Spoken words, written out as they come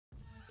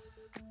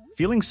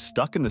Feeling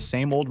stuck in the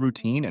same old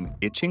routine and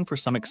itching for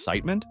some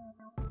excitement?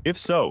 If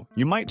so,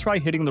 you might try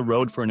hitting the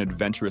road for an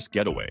adventurous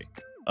getaway.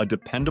 A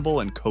dependable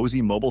and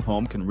cozy mobile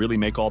home can really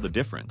make all the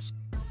difference.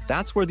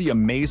 That's where the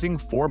amazing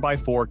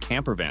 4x4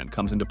 campervan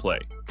comes into play.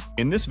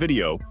 In this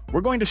video,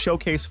 we're going to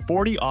showcase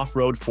 40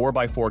 off-road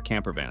 4x4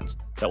 campervans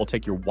that will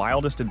take your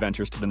wildest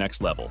adventures to the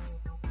next level.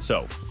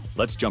 So,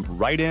 let's jump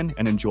right in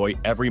and enjoy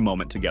every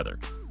moment together.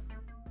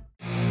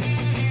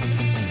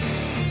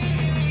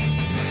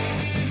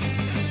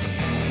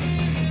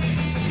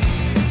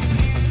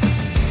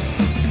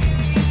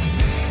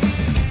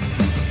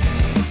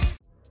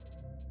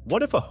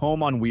 What if a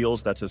home on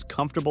wheels that's as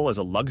comfortable as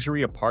a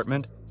luxury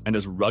apartment and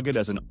as rugged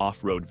as an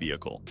off-road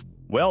vehicle?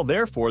 Well,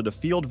 therefore, the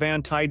Field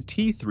Van Tide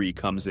T3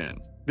 comes in.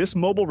 This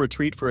mobile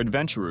retreat for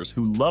adventurers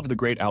who love the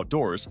great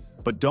outdoors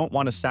but don't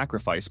want to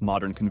sacrifice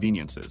modern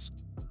conveniences.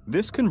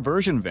 This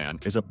conversion van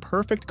is a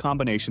perfect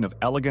combination of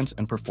elegance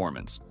and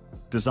performance,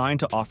 designed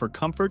to offer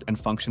comfort and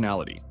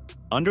functionality.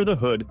 Under the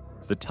hood,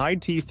 the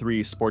Tide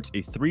T3 sports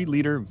a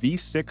 3-liter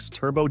V6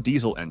 turbo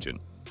diesel engine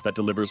that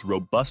delivers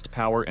robust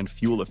power and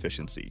fuel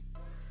efficiency.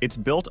 It's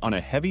built on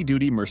a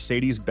heavy-duty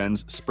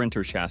Mercedes-Benz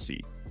Sprinter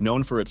chassis,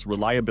 known for its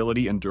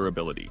reliability and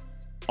durability.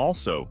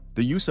 Also,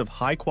 the use of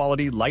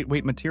high-quality,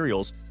 lightweight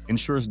materials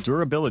ensures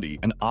durability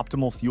and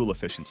optimal fuel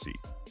efficiency.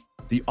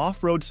 The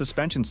off-road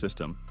suspension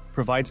system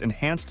provides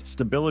enhanced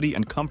stability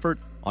and comfort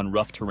on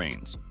rough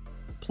terrains.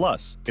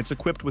 Plus, it's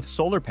equipped with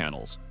solar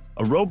panels,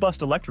 a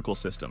robust electrical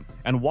system,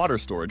 and water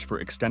storage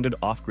for extended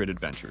off-grid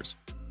adventures.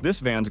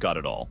 This van's got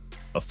it all: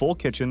 a full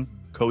kitchen,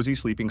 cozy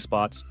sleeping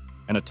spots,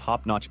 and a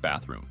top-notch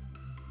bathroom.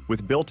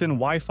 With built-in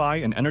Wi-Fi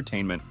and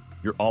entertainment,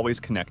 you're always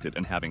connected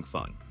and having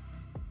fun.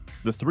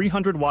 The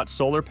 300-watt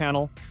solar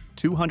panel,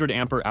 200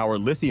 ampere-hour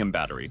lithium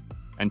battery,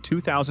 and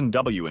 2000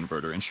 W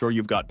inverter ensure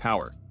you've got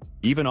power,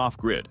 even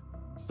off-grid.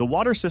 The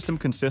water system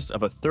consists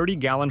of a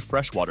 30-gallon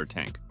freshwater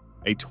tank,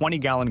 a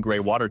 20-gallon gray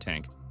water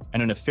tank,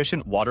 and an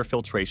efficient water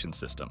filtration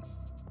system.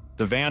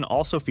 The van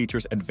also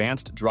features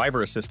advanced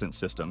driver assistance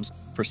systems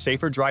for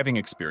safer driving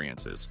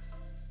experiences.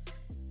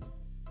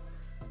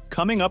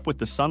 Coming up with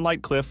the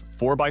Sunlight Cliff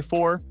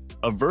 4x4,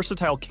 a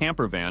versatile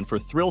camper van for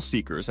thrill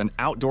seekers and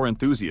outdoor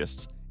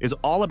enthusiasts, is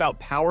all about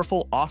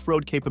powerful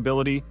off-road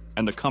capability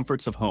and the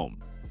comforts of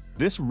home.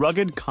 This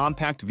rugged,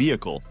 compact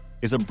vehicle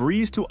is a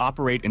breeze to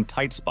operate in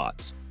tight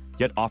spots,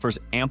 yet offers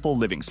ample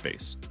living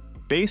space.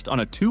 Based on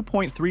a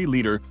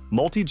 2.3-liter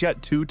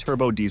multi-jet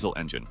 2-turbo diesel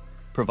engine,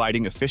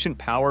 providing efficient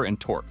power and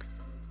torque.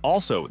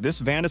 Also, this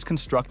van is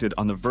constructed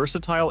on the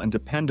versatile and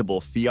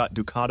dependable Fiat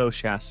Ducato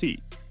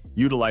chassis,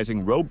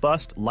 utilizing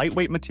robust,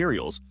 lightweight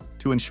materials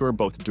to ensure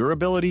both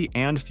durability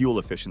and fuel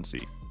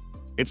efficiency.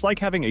 It's like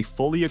having a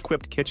fully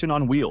equipped kitchen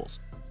on wheels,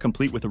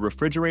 complete with a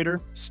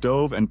refrigerator,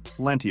 stove, and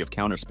plenty of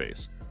counter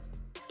space.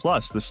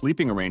 Plus, the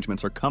sleeping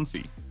arrangements are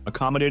comfy,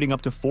 accommodating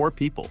up to 4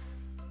 people.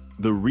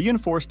 The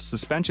reinforced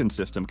suspension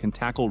system can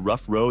tackle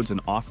rough roads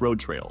and off-road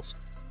trails.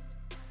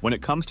 When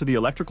it comes to the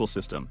electrical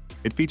system,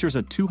 it features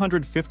a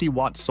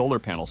 250-watt solar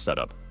panel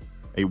setup,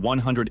 a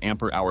 100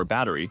 ampere-hour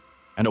battery,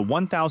 and a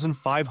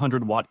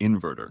 1,500-watt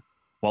inverter,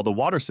 while the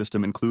water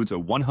system includes a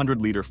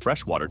 100-liter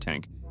freshwater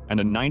tank and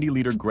a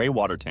 90-liter gray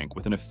water tank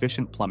with an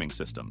efficient plumbing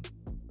system.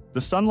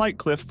 The Sunlight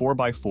Cliff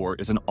 4x4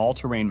 is an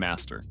all-terrain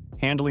master,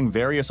 handling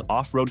various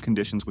off-road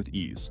conditions with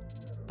ease.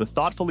 The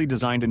thoughtfully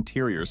designed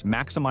interiors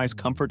maximize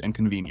comfort and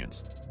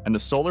convenience, and the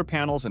solar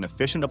panels and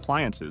efficient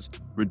appliances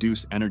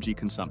reduce energy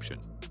consumption.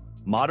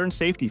 Modern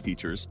safety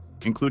features,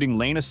 including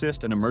lane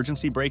assist and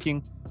emergency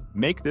braking,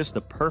 make this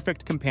the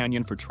perfect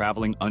companion for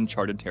traveling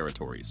uncharted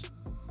territories.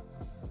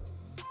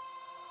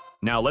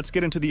 Now let's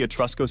get into the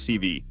Etrusco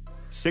CV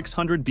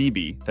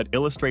 600BB that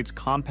illustrates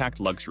compact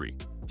luxury,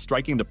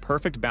 striking the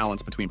perfect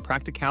balance between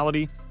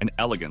practicality and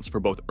elegance for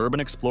both urban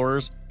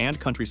explorers and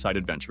countryside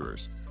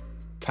adventurers.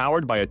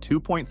 Powered by a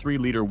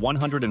 2.3-liter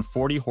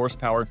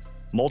 140-horsepower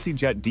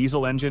multi-jet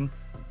diesel engine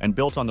and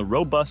built on the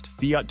robust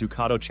Fiat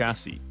Ducato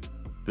chassis,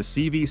 the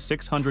CV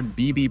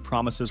 600BB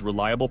promises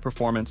reliable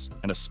performance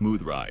and a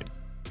smooth ride.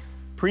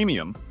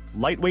 Premium,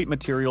 lightweight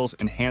materials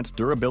enhance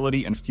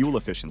durability and fuel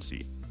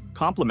efficiency,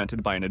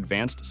 complemented by an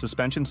advanced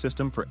suspension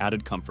system for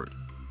added comfort.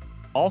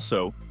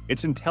 Also,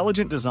 its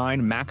intelligent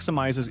design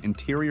maximizes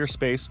interior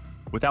space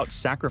without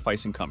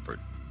sacrificing comfort,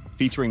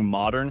 featuring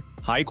modern,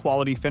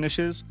 high-quality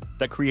finishes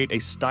that create a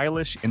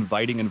stylish,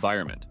 inviting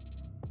environment.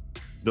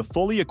 The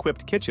fully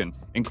equipped kitchen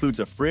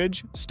includes a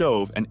fridge,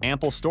 stove, and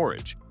ample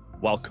storage,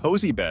 while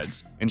cozy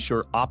beds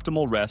ensure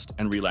optimal rest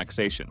and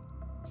relaxation.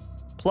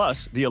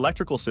 Plus, the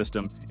electrical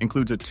system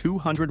includes a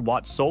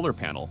 200-watt solar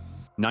panel,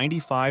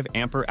 95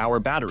 ampere-hour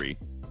battery,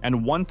 and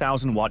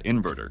 1,000-watt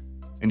inverter,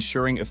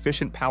 ensuring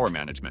efficient power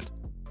management.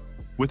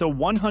 With a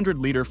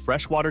 100-liter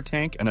freshwater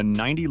tank and a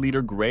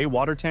 90-liter gray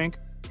water tank,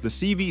 the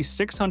CV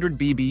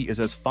 600BB is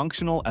as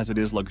functional as it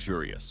is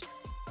luxurious.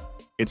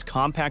 Its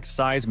compact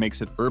size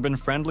makes it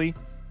urban-friendly,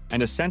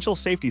 and essential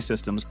safety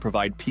systems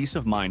provide peace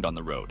of mind on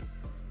the road.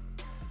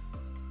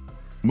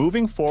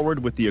 Moving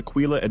forward with the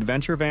Aquila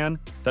Adventure Van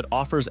that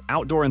offers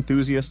outdoor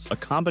enthusiasts a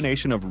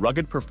combination of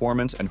rugged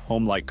performance and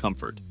home-like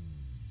comfort.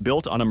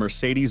 Built on a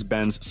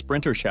Mercedes-Benz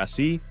Sprinter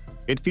chassis,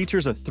 it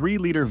features a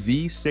 3-liter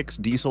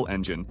V6 diesel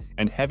engine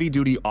and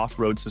heavy-duty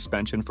off-road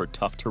suspension for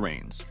tough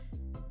terrains.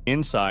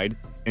 Inside,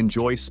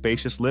 enjoy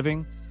spacious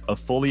living, a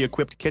fully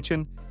equipped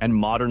kitchen, and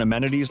modern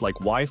amenities like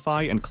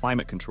Wi-Fi and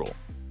climate control.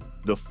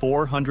 The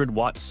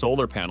 400-watt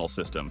solar panel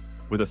system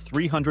with a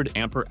 300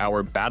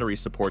 ampere-hour battery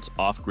supports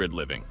off-grid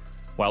living,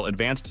 while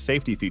advanced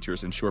safety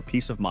features ensure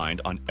peace of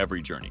mind on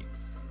every journey.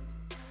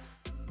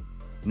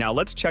 Now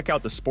let's check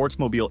out the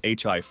Sportsmobile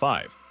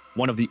Hi5,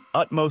 one of the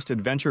utmost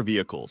adventure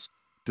vehicles,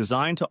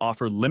 designed to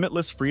offer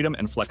limitless freedom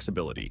and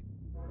flexibility.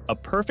 A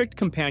perfect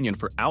companion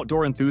for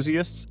outdoor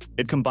enthusiasts,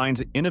 it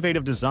combines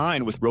innovative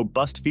design with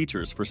robust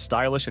features for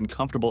stylish and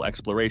comfortable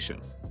exploration.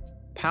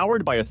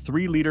 Powered by a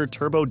 3-liter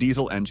turbo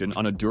diesel engine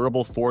on a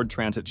durable Ford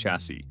Transit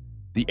chassis,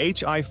 the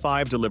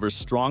Hi5 delivers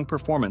strong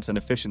performance and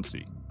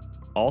efficiency.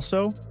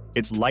 Also,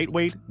 its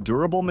lightweight,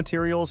 durable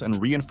materials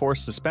and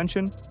reinforced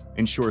suspension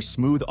ensure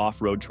smooth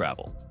off-road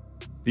travel.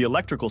 The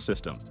electrical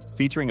system,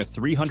 featuring a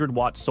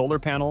 300-watt solar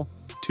panel,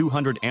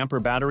 200 ampere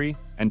battery,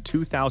 and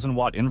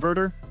 2,000-watt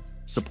inverter,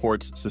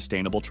 supports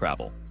sustainable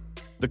travel.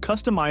 The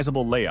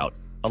customizable layout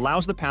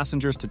allows the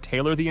passengers to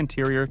tailor the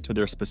interior to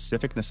their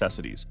specific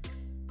necessities,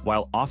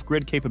 while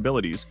off-grid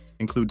capabilities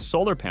include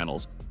solar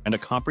panels and a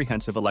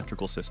comprehensive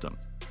electrical system.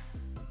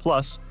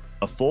 Plus,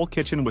 a full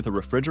kitchen with a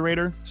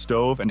refrigerator,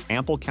 stove, and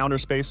ample counter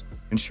space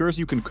ensures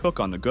you can cook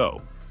on the go,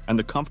 and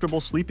the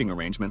comfortable sleeping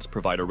arrangements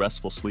provide a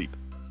restful sleep.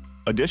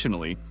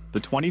 Additionally, the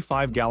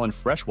 25-gallon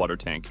freshwater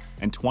tank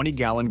and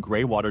 20-gallon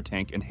gray water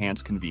tank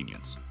enhance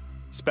convenience.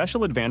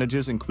 Special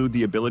advantages include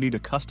the ability to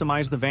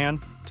customize the van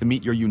to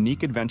meet your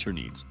unique adventure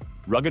needs,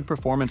 rugged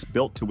performance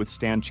built to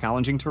withstand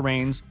challenging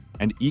terrains,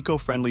 and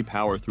eco-friendly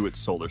power through its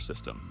solar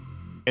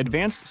system.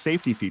 Advanced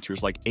safety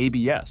features like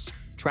ABS,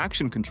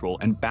 traction control,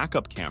 and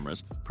backup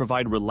cameras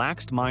provide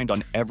relaxed mind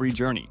on every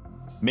journey,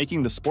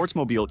 making the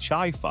Sportsmobile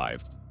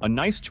Hi5 a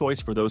nice choice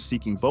for those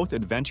seeking both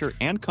adventure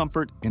and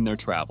comfort in their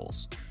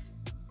travels.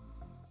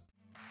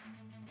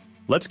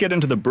 Let's get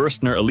into the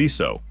Bürstner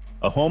Eliso,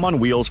 a home on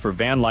wheels for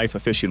van life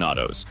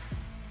aficionados.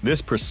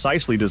 This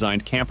precisely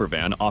designed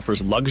campervan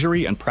offers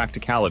luxury and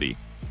practicality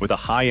with a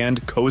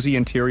high-end, cozy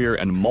interior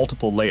and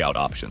multiple layout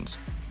options.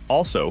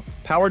 Also,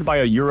 powered by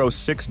a Euro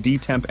 6D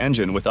temp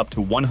engine with up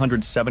to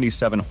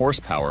 177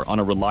 horsepower on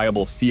a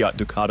reliable Fiat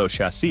Ducato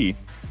chassis,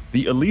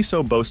 the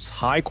Eliso boasts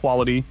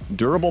high-quality,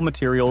 durable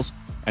materials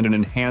and an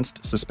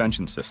enhanced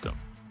suspension system.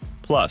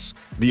 Plus,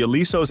 the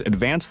Eliso's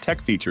advanced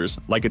tech features,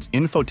 like its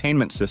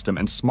infotainment system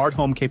and smart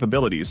home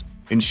capabilities,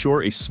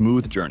 ensure a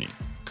smooth journey.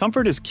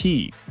 Comfort is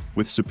key,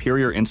 with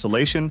superior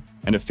insulation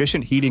and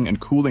efficient heating and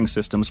cooling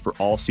systems for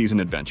all-season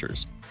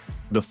adventures.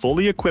 The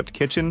fully equipped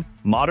kitchen,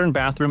 modern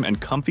bathroom,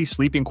 and comfy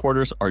sleeping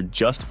quarters are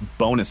just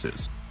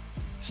bonuses.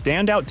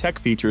 Standout tech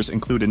features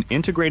include an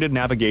integrated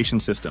navigation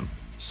system,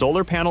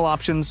 solar panel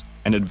options,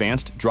 and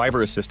advanced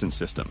driver assistance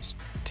systems.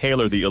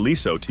 Tailor the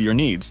Eliso to your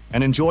needs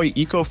and enjoy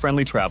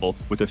eco-friendly travel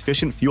with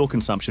efficient fuel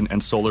consumption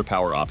and solar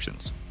power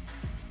options.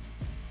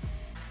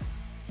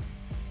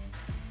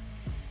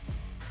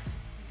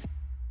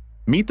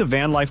 Meet the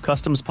vanlife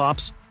Customs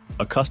Pops,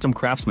 a custom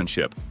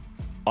craftsmanship,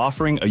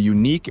 offering a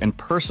unique and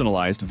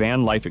personalized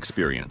van life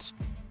experience.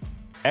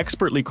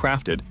 Expertly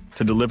crafted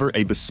to deliver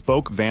a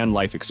bespoke van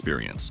life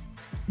experience.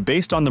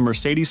 Based on the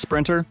Mercedes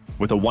Sprinter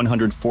with a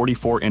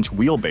 144-inch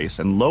wheelbase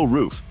and low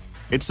roof,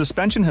 its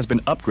suspension has been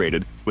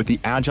upgraded with the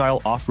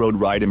Agile Off-Road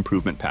Ride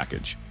Improvement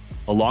Package.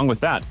 Along with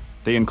that,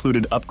 they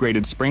included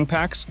upgraded spring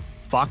packs,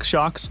 Fox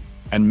shocks,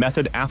 and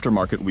Method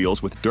aftermarket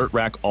wheels with dirt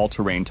rack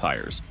all-terrain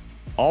tires.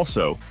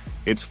 Also,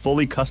 its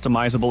fully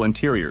customizable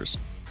interiors,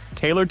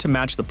 tailored to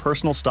match the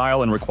personal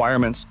style and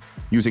requirements,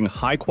 using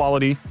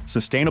high-quality,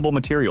 sustainable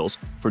materials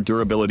for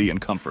durability and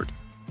comfort.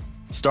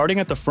 Starting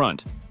at the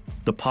front,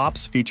 the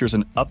Pops features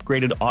an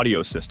upgraded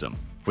audio system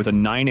with a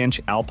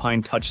 9-inch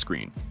Alpine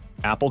touchscreen,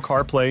 Apple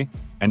CarPlay,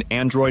 and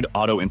Android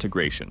Auto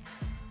integration.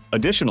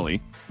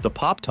 Additionally, the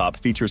Pop Top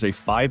features a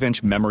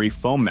 5-inch memory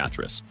foam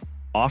mattress,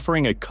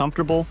 offering a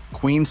comfortable,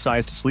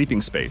 queen-sized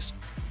sleeping space,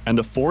 and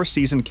the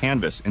 4-season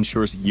canvas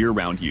ensures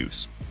year-round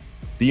use.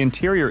 The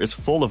interior is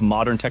full of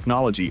modern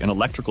technology and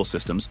electrical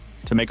systems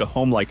to make a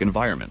home-like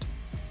environment.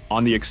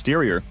 On the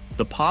exterior,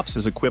 the Pops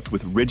is equipped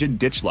with rigid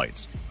ditch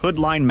lights, hood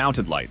line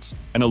mounted lights,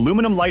 an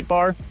aluminum light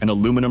bar, and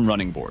aluminum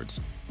running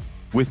boards.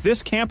 With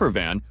this camper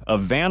van, a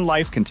van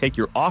life can take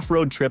your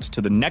off-road trips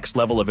to the next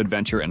level of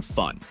adventure and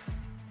fun.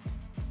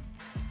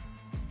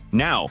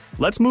 Now,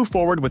 let's move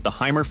forward with the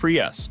Hymer Free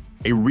S,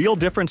 a real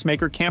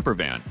difference-maker camper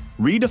van,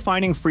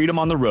 redefining freedom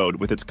on the road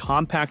with its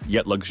compact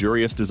yet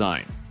luxurious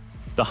design.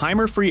 The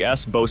Hymer Free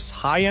S boasts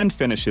high-end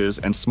finishes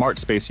and smart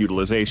space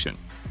utilization,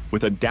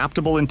 with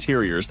adaptable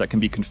interiors that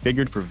can be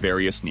configured for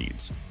various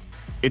needs.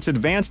 Its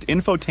advanced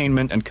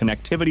infotainment and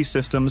connectivity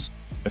systems,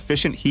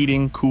 efficient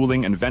heating,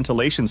 cooling, and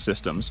ventilation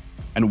systems,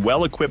 and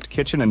well-equipped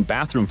kitchen and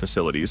bathroom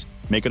facilities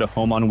make it a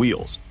home on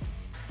wheels.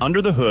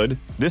 Under the hood,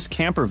 this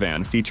camper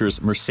van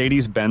features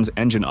Mercedes-Benz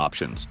engine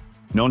options,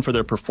 known for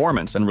their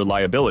performance and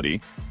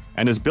reliability,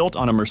 and is built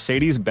on a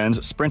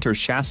Mercedes-Benz Sprinter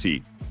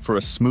chassis for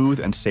a smooth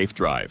and safe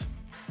drive.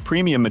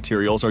 Premium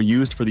materials are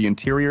used for the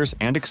interiors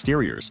and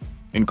exteriors,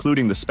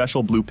 including the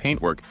special blue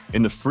paintwork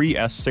in the free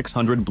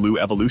S600 Blue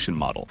Evolution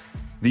model.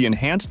 The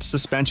enhanced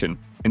suspension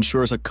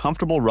ensures a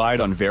comfortable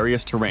ride on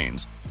various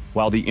terrains,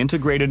 while the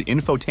integrated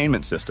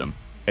infotainment system,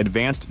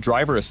 advanced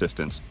driver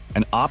assistance,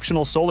 and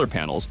optional solar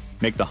panels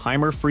make the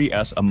Hymer Free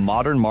S a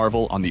modern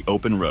marvel on the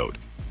open road.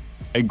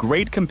 A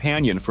great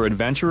companion for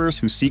adventurers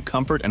who seek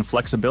comfort and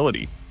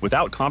flexibility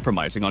without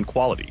compromising on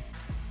quality.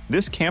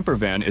 This camper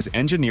van is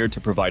engineered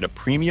to provide a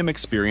premium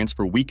experience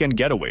for weekend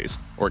getaways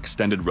or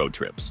extended road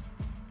trips.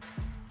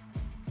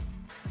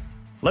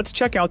 Let's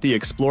check out the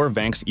Explore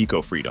Vanx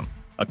Eco Freedom,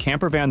 a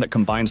camper van that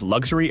combines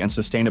luxury and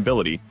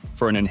sustainability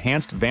for an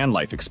enhanced van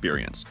life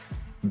experience.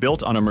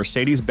 Built on a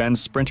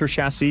Mercedes-Benz Sprinter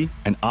chassis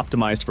and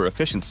optimized for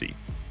efficiency,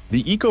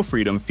 the Eco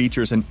Freedom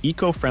features an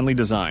eco-friendly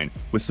design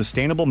with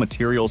sustainable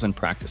materials and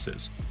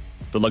practices.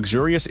 The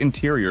luxurious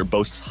interior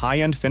boasts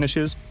high-end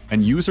finishes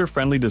and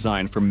user-friendly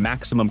design for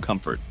maximum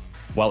comfort,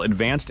 while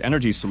advanced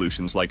energy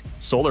solutions like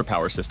solar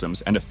power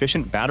systems and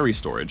efficient battery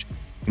storage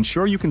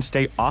ensure you can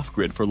stay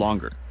off-grid for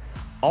longer.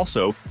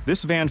 Also,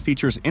 this van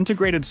features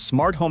integrated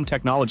smart home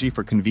technology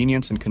for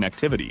convenience and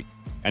connectivity,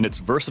 and its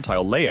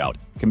versatile layout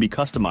can be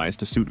customized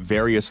to suit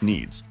various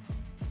needs.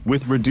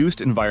 With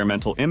reduced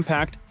environmental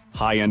impact,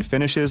 high-end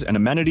finishes and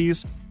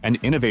amenities, and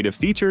innovative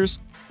features,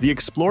 the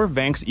Explore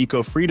Vanx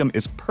Eco Freedom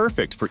is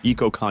perfect for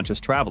eco-conscious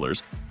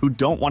travelers who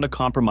don't want to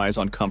compromise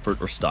on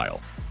comfort or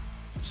style.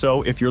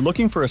 So, if you're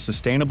looking for a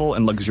sustainable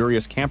and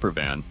luxurious camper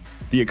van,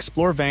 the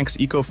Explore Vanx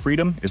Eco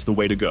Freedom is the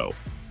way to go.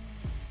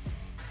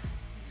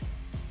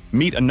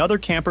 Meet another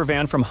camper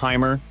van from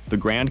Hymer, the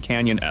Grand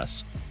Canyon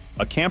S.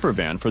 A camper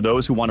van for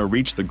those who want to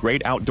reach the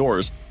great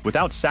outdoors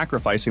without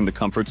sacrificing the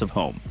comforts of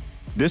home.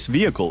 This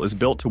vehicle is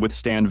built to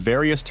withstand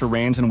various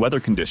terrains and weather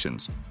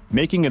conditions,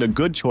 making it a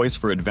good choice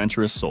for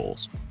adventurous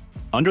souls.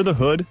 Under the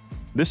hood,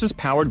 this is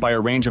powered by a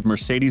range of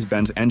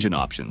Mercedes-Benz engine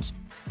options,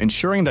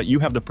 ensuring that you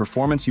have the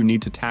performance you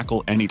need to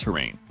tackle any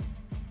terrain.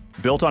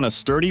 Built on a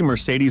sturdy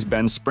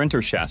Mercedes-Benz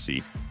Sprinter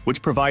chassis,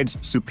 which provides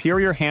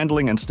superior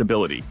handling and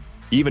stability,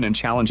 even in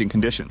challenging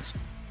conditions.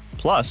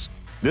 Plus,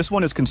 this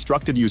one is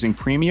constructed using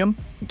premium,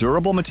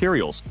 durable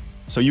materials,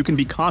 so you can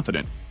be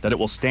confident that it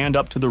will stand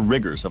up to the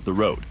rigors of the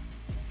road.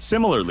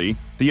 Similarly,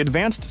 the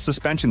advanced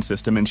suspension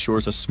system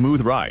ensures a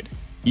smooth ride,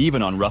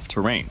 even on rough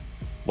terrain,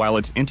 while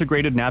its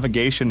integrated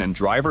navigation and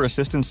driver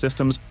assistance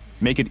systems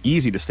make it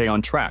easy to stay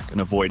on track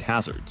and avoid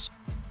hazards.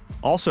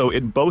 Also,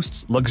 it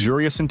boasts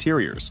luxurious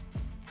interiors,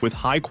 with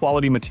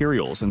high-quality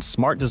materials and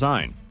smart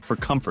design for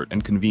comfort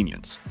and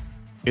convenience.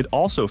 It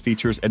also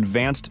features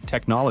advanced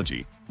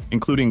technology,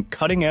 including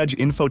cutting-edge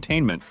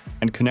infotainment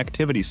and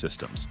connectivity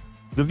systems.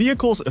 The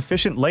vehicle's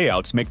efficient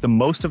layouts make the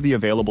most of the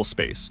available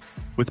space,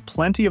 with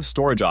plenty of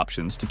storage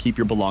options to keep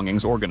your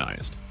belongings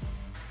organized.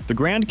 The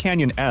Grand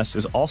Canyon S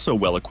is also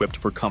well-equipped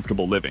for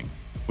comfortable living,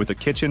 with a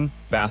kitchen,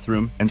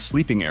 bathroom, and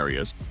sleeping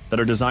areas that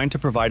are designed to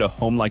provide a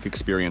home-like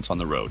experience on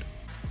the road.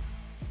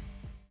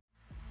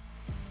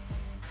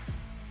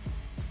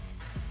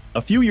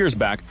 A few years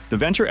back, the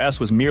Venture S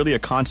was merely a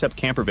concept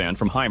camper van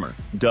from Hymer,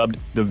 dubbed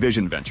the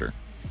Vision Venture.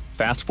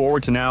 Fast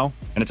forward to now,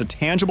 and it's a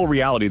tangible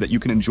reality that you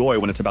can enjoy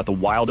when it's about the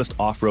wildest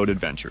off-road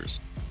adventures.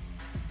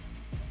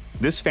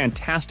 This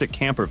fantastic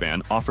camper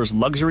van offers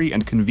luxury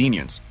and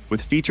convenience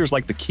with features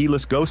like the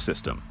keyless go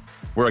system,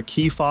 where a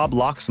key fob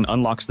locks and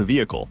unlocks the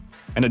vehicle,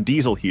 and a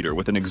diesel heater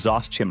with an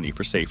exhaust chimney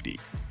for safety.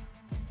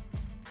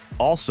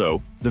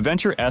 Also, the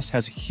Venture S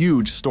has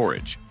huge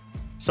storage,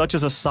 such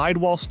as a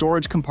sidewall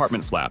storage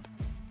compartment flap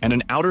and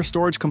an outer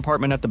storage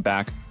compartment at the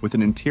back with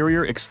an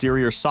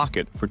interior-exterior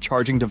socket for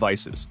charging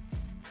devices.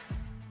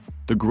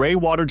 The gray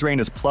water drain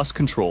is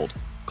plus-controlled,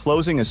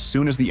 closing as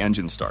soon as the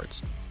engine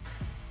starts.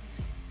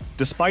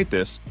 Despite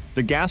this,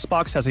 the gas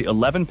box has an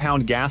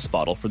 11-pound gas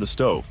bottle for the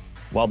stove,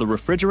 while the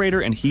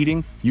refrigerator and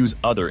heating use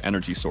other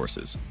energy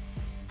sources.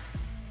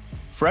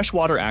 Fresh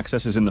water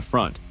access is in the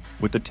front,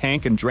 with the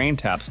tank and drain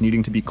taps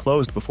needing to be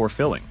closed before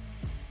filling.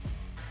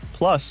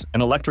 Plus,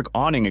 an electric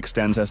awning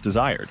extends as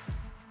desired,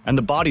 and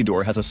the body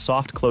door has a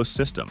soft close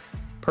system,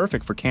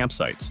 perfect for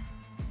campsites.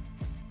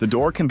 The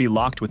door can be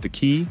locked with the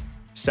key,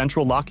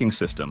 central locking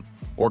system,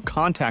 or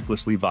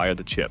contactlessly via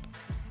the chip.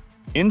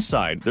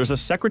 Inside, there's a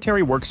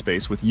secretary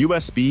workspace with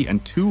USB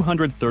and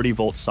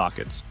 230-volt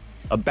sockets,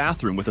 a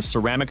bathroom with a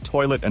ceramic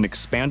toilet and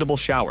expandable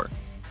shower,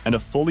 and a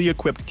fully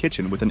equipped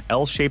kitchen with an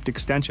L-shaped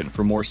extension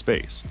for more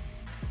space.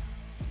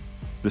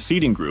 The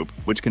seating group,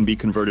 which can be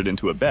converted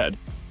into a bed,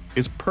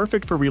 is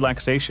perfect for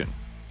relaxation,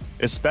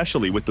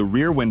 especially with the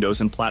rear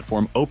windows and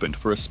platform opened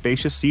for a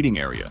spacious seating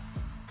area.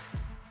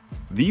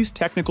 These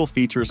technical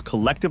features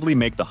collectively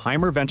make the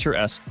Hymer Venture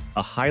S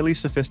a highly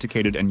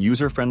sophisticated and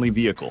user-friendly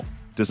vehicle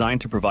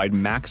designed to provide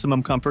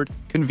maximum comfort,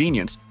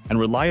 convenience, and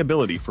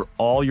reliability for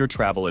all your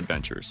travel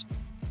adventures.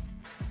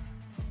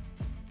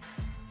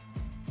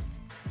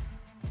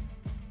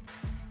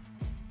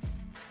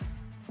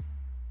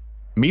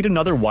 Meet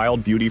another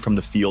wild beauty from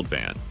the field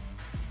van.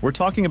 We're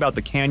talking about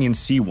the Canyon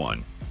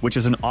C1, which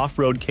is an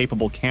off-road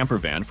capable camper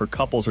van for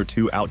couples or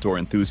two outdoor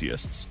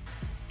enthusiasts.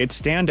 Its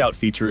standout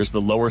feature is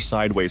the lower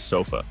sideways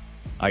sofa,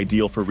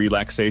 ideal for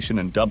relaxation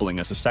and doubling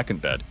as a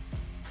second bed,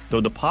 though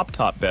the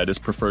pop-top bed is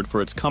preferred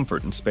for its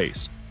comfort and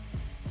space.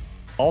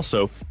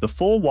 Also, the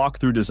full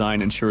walk-through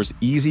design ensures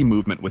easy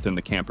movement within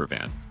the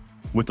campervan,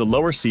 with the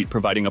lower seat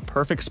providing a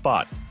perfect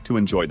spot to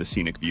enjoy the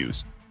scenic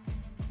views.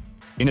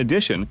 In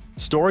addition,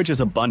 storage is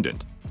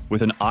abundant,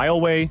 with an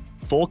aisleway,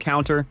 full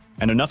counter,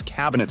 and enough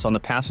cabinets on the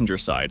passenger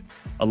side,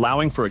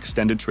 allowing for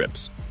extended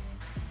trips.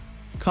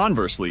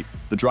 Conversely,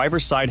 the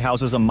driver's side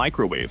houses a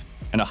microwave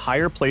and a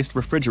higher-placed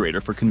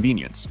refrigerator for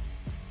convenience.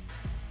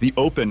 The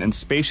open and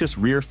spacious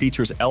rear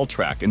features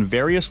L-track in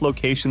various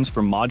locations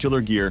for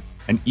modular gear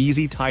and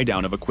easy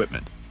tie-down of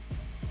equipment.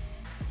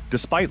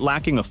 Despite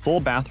lacking a full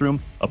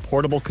bathroom, a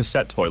portable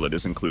cassette toilet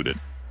is included.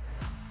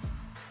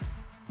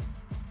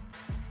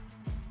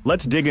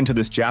 Let's dig into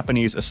this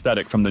Japanese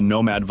aesthetic from the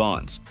Nomad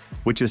Vans,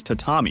 which is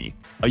Tatami,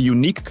 a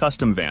unique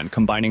custom van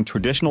combining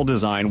traditional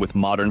design with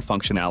modern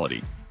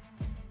functionality.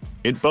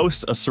 It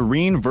boasts a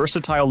serene,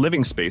 versatile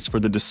living space for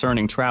the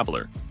discerning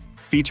traveler,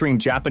 featuring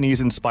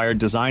Japanese-inspired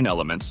design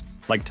elements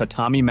like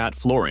tatami mat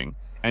flooring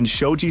and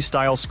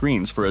shoji-style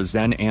screens for a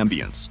zen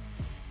ambience.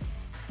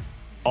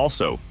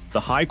 Also, the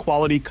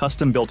high-quality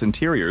custom-built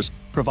interiors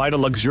provide a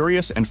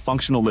luxurious and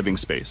functional living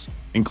space,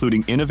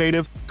 including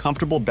innovative,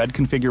 comfortable bed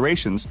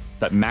configurations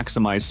that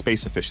maximize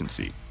space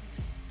efficiency.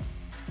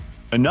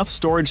 Enough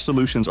storage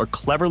solutions are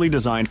cleverly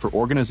designed for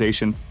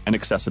organization and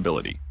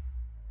accessibility.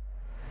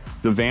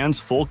 The van's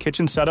full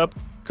kitchen setup,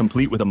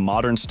 complete with a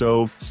modern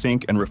stove,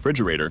 sink, and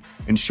refrigerator,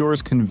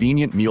 ensures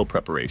convenient meal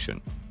preparation.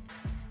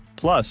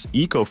 Plus,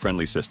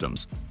 eco-friendly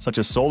systems, such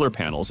as solar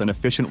panels and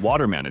efficient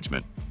water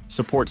management,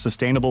 support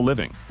sustainable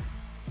living.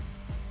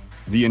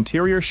 The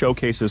interior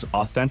showcases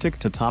authentic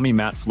tatami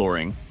mat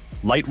flooring,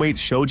 lightweight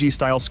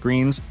shoji-style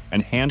screens,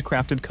 and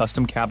handcrafted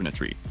custom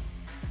cabinetry.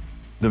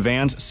 The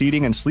van's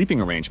seating and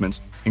sleeping arrangements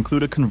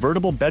include a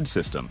convertible bed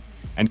system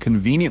and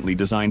conveniently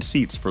designed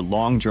seats for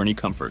long journey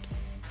comfort.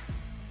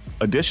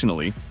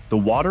 Additionally, the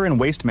water and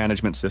waste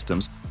management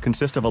systems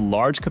consist of a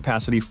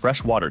large-capacity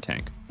fresh water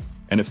tank,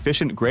 an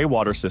efficient gray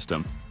water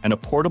system, and a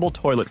portable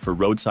toilet for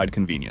roadside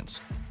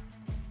convenience.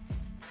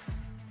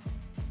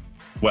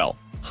 Well,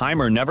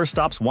 Hymer never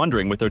stops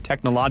wondering with their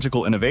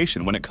technological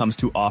innovation when it comes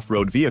to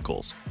off-road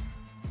vehicles.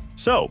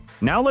 So,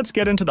 now let's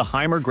get into the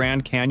Hymer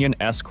Grand Canyon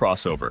S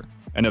crossover,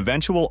 an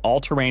eventual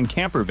all-terrain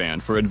camper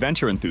van for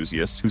adventure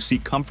enthusiasts who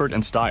seek comfort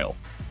and style.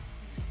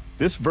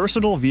 This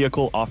versatile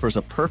vehicle offers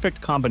a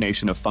perfect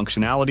combination of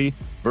functionality,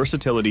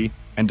 versatility,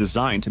 and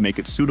design to make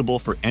it suitable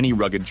for any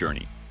rugged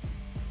journey.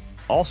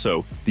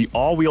 Also, the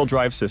all-wheel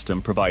drive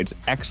system provides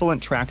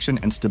excellent traction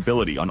and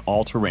stability on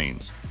all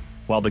terrains,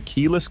 while the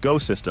keyless go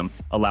system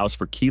allows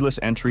for keyless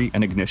entry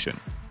and ignition.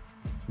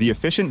 The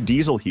efficient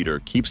diesel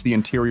heater keeps the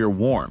interior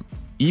warm,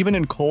 even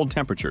in cold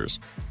temperatures,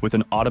 with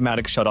an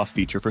automatic shutoff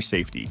feature for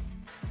safety.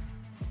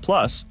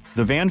 Plus,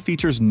 the van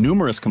features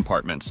numerous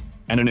compartments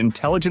and an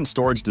intelligent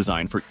storage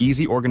design for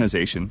easy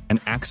organization and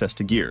access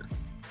to gear.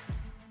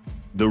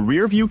 The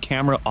rear-view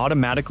camera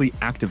automatically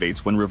activates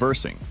when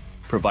reversing,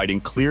 providing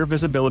clear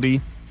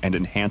visibility and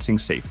enhancing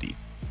safety.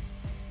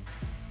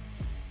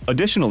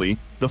 Additionally,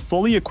 the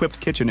fully equipped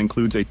kitchen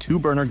includes a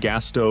 2-burner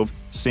gas stove,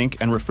 sink,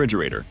 and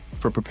refrigerator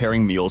for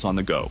preparing meals on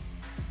the go.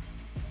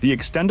 The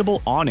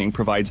extendable awning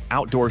provides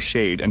outdoor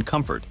shade and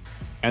comfort,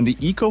 and the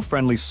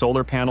eco-friendly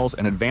solar panels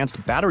and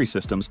advanced battery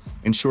systems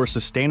ensure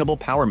sustainable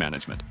power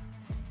management.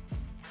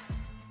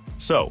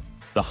 So,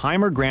 the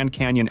Hymer Grand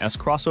Canyon S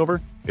crossover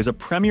is a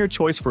premier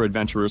choice for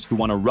adventurers who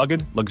want a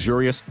rugged,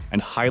 luxurious,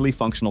 and highly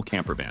functional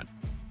camper van.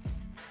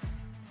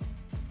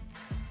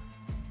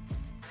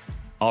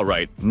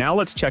 Alright, now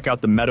let's check out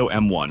the Meadow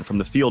M1 from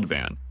the Field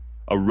Van,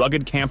 a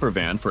rugged camper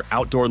van for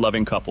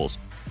outdoor-loving couples,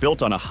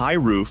 built on a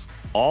high-roof,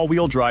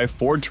 all-wheel drive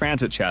Ford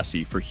Transit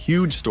chassis for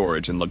huge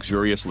storage and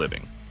luxurious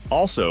living.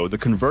 Also, the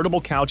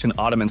convertible couch and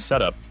ottoman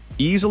setup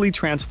easily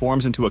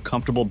transforms into a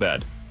comfortable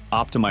bed,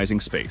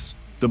 optimizing space.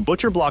 The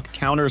butcher block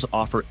counters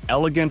offer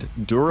elegant,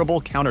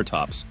 durable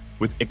countertops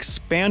with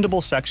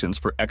expandable sections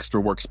for extra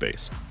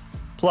workspace.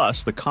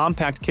 Plus, the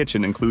compact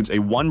kitchen includes a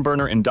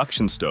 1-burner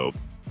induction stove,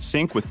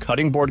 sink with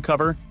cutting board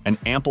cover, and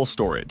ample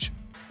storage.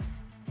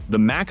 The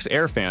Max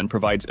Air Fan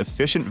provides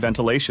efficient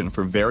ventilation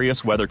for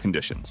various weather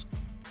conditions.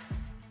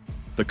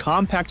 The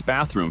compact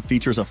bathroom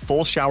features a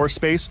full shower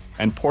space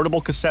and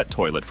portable cassette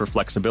toilet for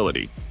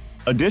flexibility.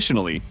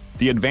 Additionally,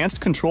 the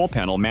advanced control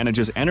panel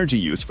manages energy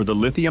use for the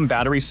lithium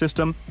battery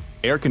system,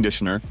 air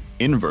conditioner,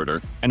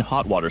 inverter, and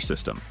hot water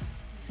system.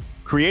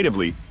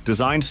 Creatively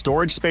designed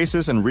storage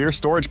spaces and rear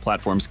storage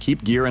platforms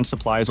keep gear and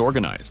supplies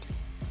organized.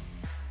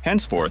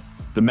 Henceforth,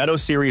 the Meadow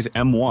Series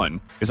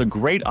M1 is a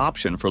great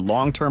option for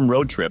long-term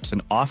road trips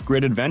and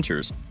off-grid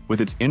adventures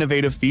with its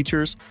innovative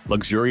features,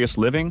 luxurious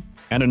living,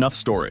 and enough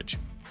storage.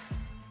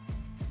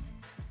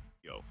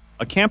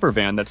 A camper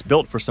van that's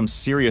built for some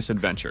serious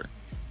adventure.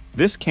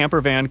 This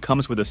camper van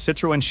comes with a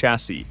Citroën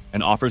chassis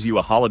and offers you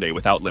a holiday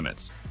without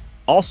limits.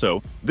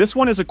 Also, this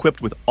one is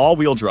equipped with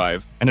all-wheel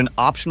drive and an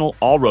optional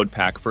all-road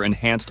pack for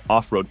enhanced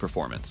off-road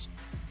performance.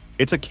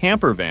 It's a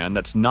camper van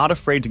that's not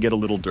afraid to get a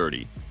little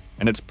dirty,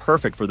 and it's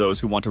perfect for those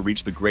who want to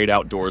reach the great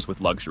outdoors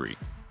with luxury.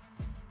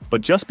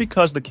 But just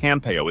because the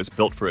Campeo is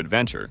built for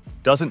adventure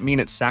doesn't mean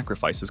it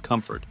sacrifices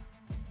comfort.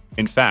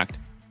 In fact,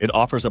 it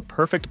offers a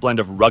perfect blend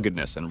of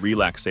ruggedness and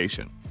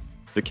relaxation.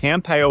 The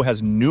Campeo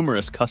has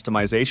numerous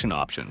customization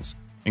options,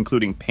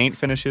 including paint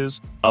finishes,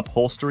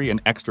 upholstery,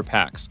 and extra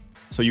packs,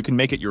 so you can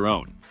make it your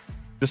own.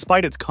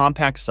 Despite its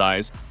compact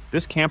size,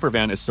 this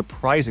campervan is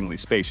surprisingly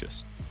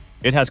spacious.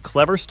 It has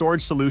clever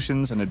storage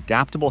solutions and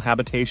adaptable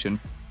habitation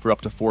for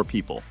up to 4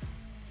 people.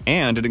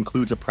 And it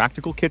includes a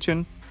practical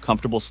kitchen,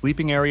 comfortable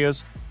sleeping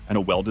areas, and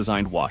a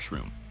well-designed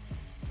washroom.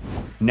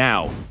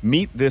 Now,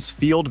 meet this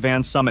Field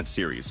Van Summit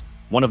Series,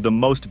 one of the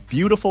most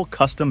beautiful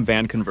custom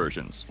van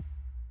conversions.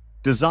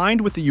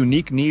 Designed with the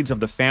unique needs of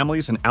the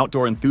families and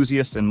outdoor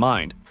enthusiasts in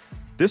mind,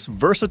 this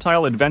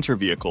versatile adventure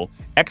vehicle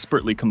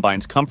expertly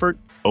combines comfort,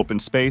 open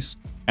space,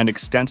 and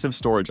extensive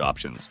storage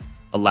options,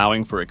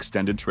 allowing for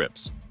extended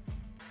trips.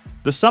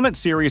 The Summit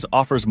Series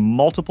offers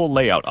multiple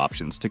layout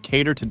options to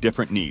cater to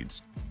different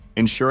needs,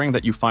 ensuring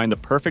that you find the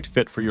perfect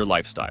fit for your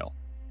lifestyle.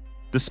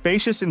 The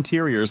spacious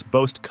interiors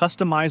boast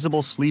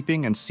customizable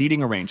sleeping and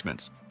seating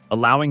arrangements,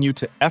 allowing you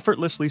to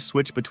effortlessly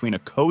switch between a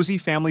cozy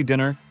family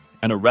dinner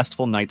and a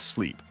restful night's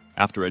sleep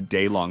after a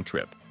day-long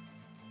trip.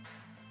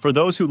 For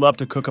those who love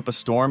to cook up a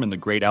storm in the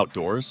great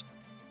outdoors,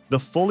 the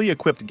fully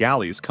equipped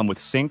galleys come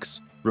with sinks,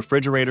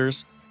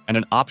 refrigerators, and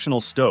an optional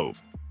stove,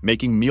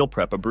 making meal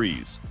prep a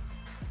breeze.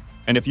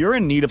 And if you're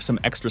in need of some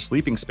extra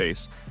sleeping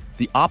space,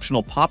 the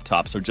optional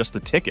pop-tops are just the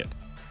ticket.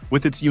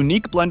 With its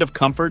unique blend of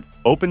comfort,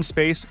 open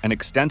space, and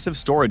extensive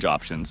storage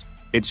options,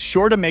 it's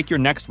sure to make your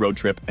next road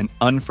trip an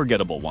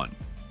unforgettable one.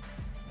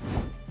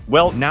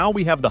 Well, now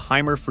we have the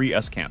Hymer Free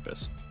S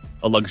Campus,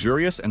 a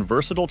luxurious and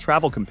versatile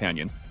travel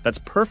companion that's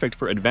perfect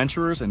for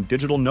adventurers and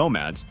digital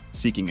nomads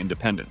seeking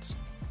independence.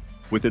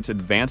 With its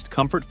advanced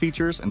comfort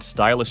features and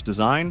stylish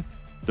design,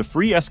 the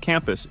Free S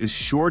Campus is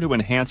sure to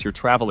enhance your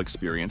travel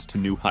experience to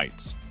new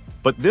heights.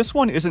 But this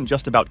one isn't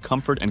just about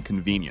comfort and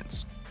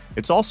convenience.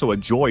 It's also a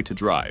joy to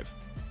drive.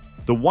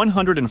 The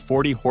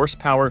 140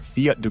 horsepower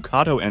Fiat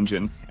Ducato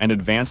engine and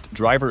advanced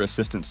driver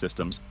assistance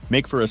systems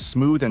make for a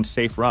smooth and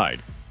safe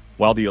ride,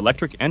 while the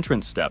electric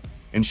entrance step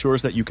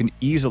ensures that you can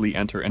easily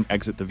enter and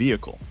exit the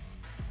vehicle.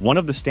 One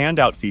of the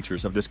standout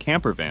features of this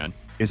camper van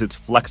is its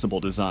flexible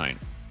design.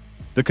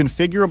 The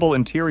configurable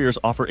interiors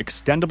offer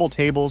extendable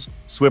tables,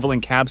 swiveling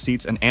cab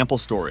seats, and ample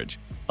storage,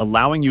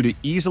 allowing you to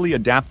easily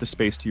adapt the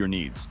space to your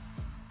needs.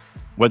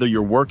 Whether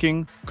you're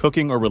working,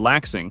 cooking, or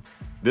relaxing,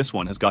 this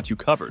one has got you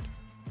covered.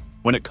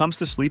 When it comes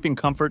to sleeping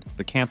comfort,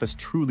 the campus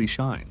truly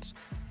shines.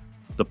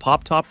 The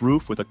pop-top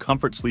roof with a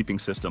comfort sleeping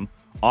system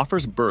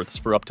offers berths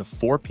for up to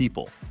 4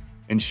 people,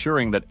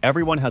 ensuring that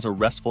everyone has a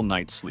restful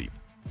night's sleep.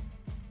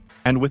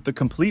 And with the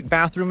complete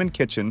bathroom and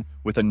kitchen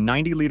with a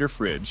 90-liter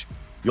fridge,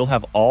 you'll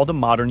have all the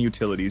modern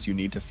utilities you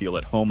need to feel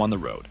at home on the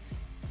road.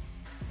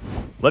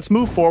 Let's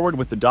move forward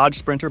with the Dodge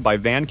Sprinter by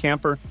Van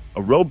Camper,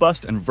 a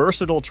robust and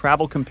versatile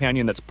travel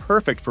companion that's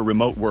perfect for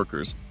remote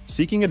workers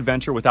seeking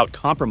adventure without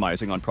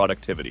compromising on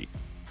productivity.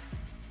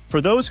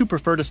 For those who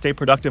prefer to stay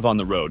productive on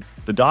the road,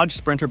 the Dodge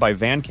Sprinter by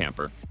Van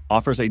Camper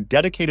offers a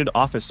dedicated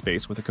office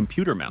space with a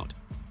computer mount.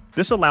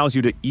 This allows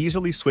you to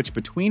easily switch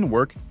between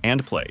work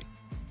and play,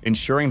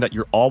 ensuring that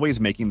you're always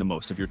making the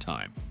most of your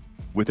time.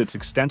 With its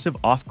extensive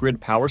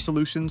off-grid power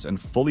solutions and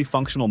fully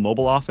functional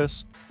mobile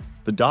office,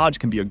 the Dodge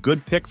can be a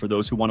good pick for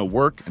those who want to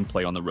work and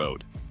play on the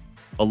road.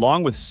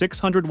 Along with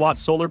 600-watt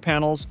solar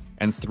panels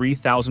and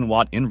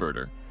 3,000-watt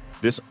inverter,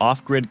 this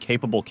off-grid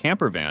capable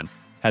camper van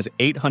has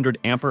 800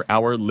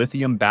 ampere-hour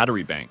lithium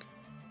battery bank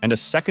and a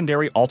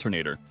secondary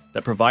alternator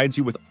that provides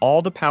you with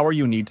all the power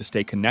you need to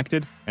stay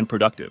connected and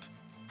productive,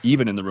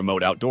 even in the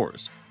remote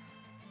outdoors.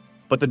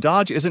 But the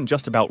Dodge isn't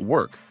just about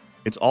work,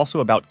 it's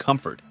also about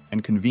comfort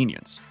and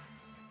convenience.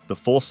 The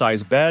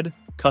full-size bed,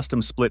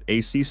 custom split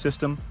AC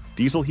system,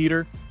 diesel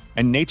heater,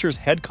 and nature's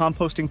head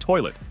composting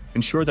toilet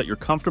ensure that you're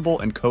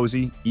comfortable and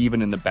cozy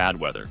even in the bad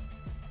weather.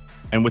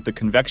 And with the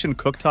convection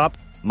cooktop,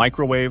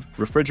 microwave,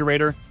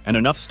 refrigerator, and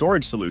enough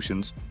storage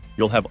solutions,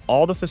 you'll have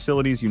all the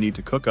facilities you need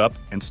to cook up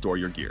and store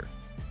your gear.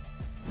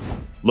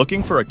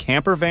 Looking for a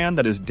camper van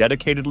that is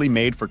dedicatedly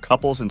made for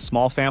couples and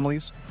small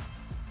families?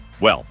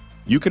 Well,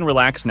 you can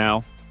relax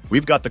now.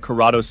 We've got the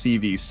Corrado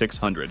CV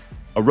 600,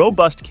 a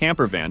robust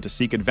camper van to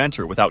seek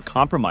adventure without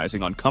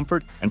compromising on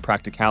comfort and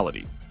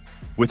practicality.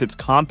 With its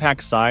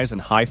compact size and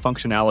high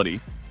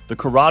functionality, the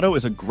Corrado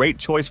is a great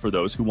choice for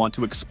those who want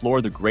to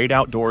explore the great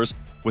outdoors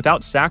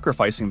without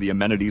sacrificing the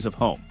amenities of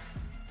home.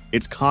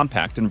 Its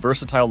compact and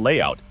versatile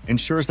layout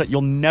ensures that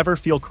you'll never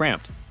feel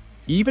cramped,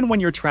 even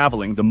when you're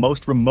traveling the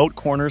most remote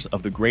corners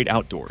of the great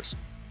outdoors.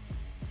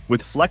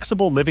 With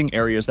flexible living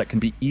areas that can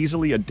be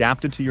easily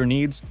adapted to your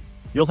needs,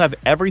 you'll have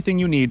everything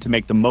you need to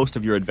make the most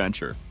of your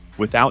adventure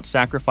without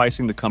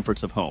sacrificing the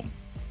comforts of home.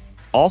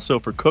 Also,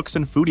 for cooks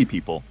and foodie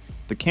people,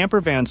 the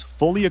camper van's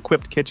fully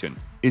equipped kitchen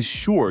is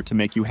sure to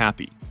make you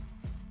happy.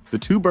 The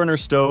 2-burner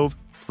stove,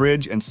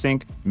 fridge, and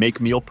sink make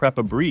meal prep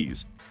a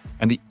breeze,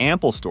 and the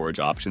ample storage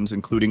options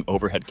including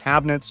overhead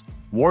cabinets,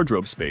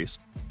 wardrobe space,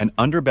 and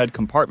underbed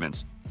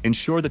compartments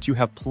ensure that you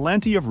have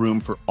plenty of room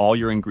for all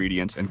your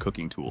ingredients and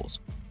cooking tools.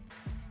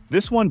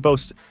 This one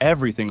boasts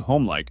everything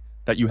home-like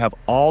that you have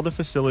all the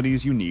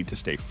facilities you need to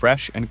stay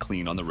fresh and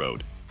clean on the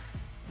road.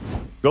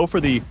 Go for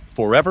the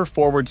forever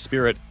forward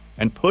spirit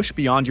and push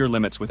beyond your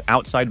limits with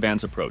Outside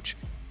Van's approach,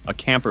 a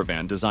camper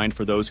van designed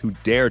for those who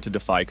dare to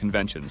defy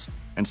conventions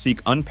and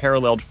seek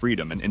unparalleled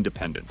freedom and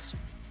independence.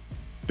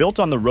 Built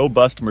on the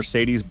robust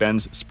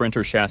Mercedes-Benz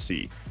Sprinter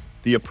chassis,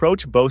 the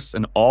approach boasts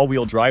an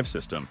all-wheel drive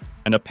system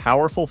and a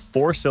powerful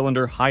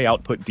 4-cylinder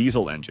high-output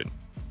diesel engine,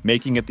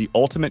 making it the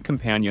ultimate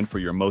companion for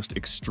your most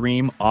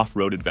extreme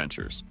off-road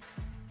adventures.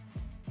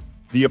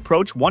 The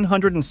Approach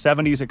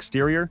 170's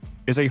exterior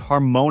is a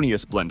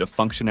harmonious blend of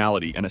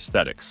functionality and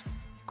aesthetics,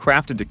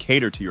 crafted to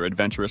cater to your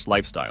adventurous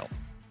lifestyle.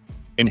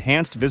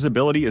 Enhanced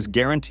visibility is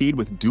guaranteed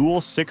with dual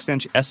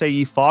 6-inch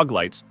SAE fog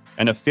lights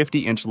and a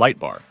 50-inch light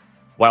bar,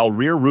 while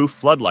rear roof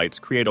floodlights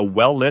create a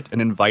well-lit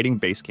and inviting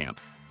base camp.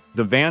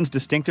 The van's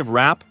distinctive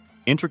wrap,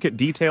 intricate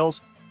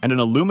details, and an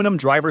aluminum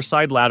driver's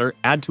side ladder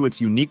add to its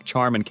unique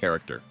charm and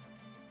character.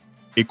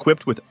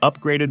 Equipped with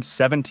upgraded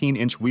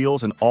 17-inch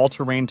wheels and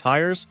all-terrain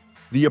tires,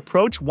 the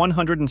Approach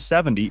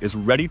 170 is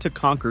ready to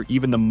conquer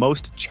even the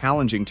most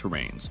challenging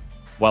terrains,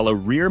 while a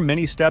rear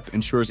mini-step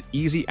ensures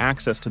easy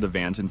access to the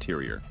van's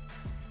interior.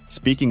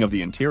 Speaking of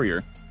the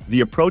interior, the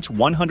Approach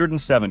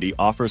 170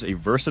 offers a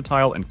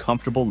versatile and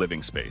comfortable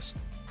living space.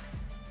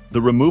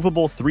 The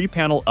removable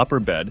 3-panel upper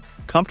bed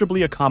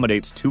comfortably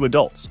accommodates 2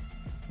 adults,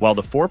 while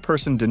the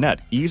 4-person dinette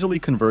easily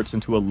converts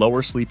into a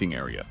lower sleeping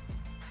area.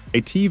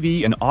 A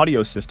TV and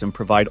audio system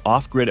provide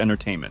off-grid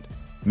entertainment,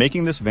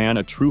 making this van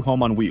a true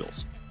home on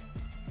wheels.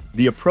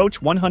 The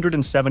Approach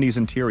 170's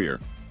interior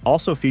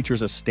also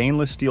features a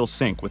stainless steel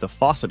sink with a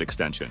faucet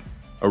extension,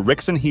 a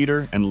Rixon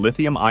heater and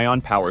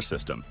lithium-ion power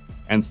system,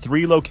 and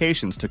 3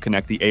 locations to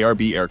connect the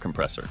ARB air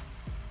compressor.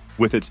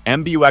 With its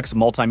MBUX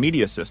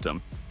multimedia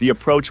system, the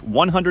Approach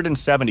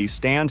 170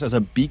 stands as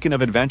a beacon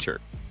of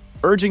adventure,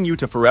 urging you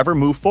to forever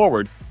move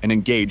forward and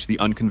engage the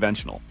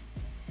unconventional.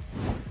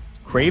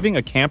 Craving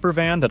a camper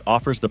van that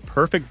offers the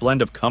perfect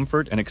blend of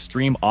comfort and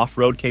extreme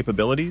off-road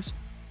capabilities?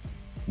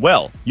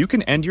 Well, you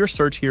can end your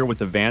search here with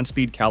the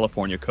VanSpeed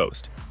California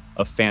Coast,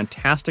 a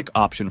fantastic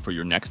option for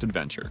your next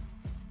adventure.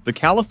 The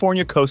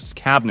California Coast's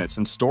cabinets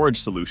and storage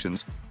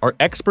solutions are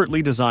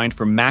expertly designed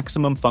for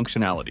maximum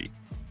functionality.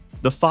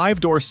 The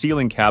 5-door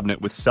ceiling cabinet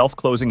with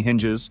self-closing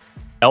hinges,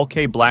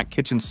 LK black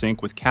kitchen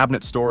sink with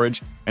cabinet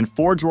storage, and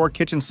 4-drawer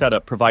kitchen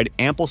setup provide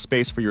ample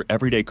space for your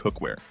everyday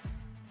cookware.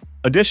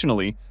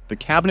 Additionally, the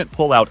cabinet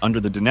pull-out under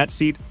the dinette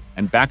seat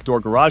and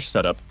back-door garage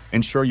setup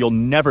ensure you'll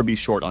never be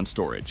short on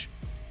storage.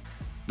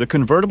 The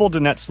convertible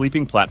dinette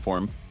sleeping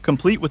platform,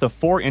 complete with a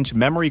 4-inch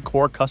memory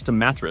core custom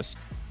mattress,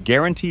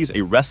 guarantees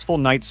a restful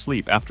night's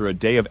sleep after a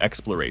day of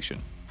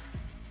exploration.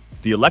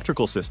 The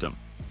electrical system,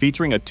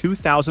 featuring a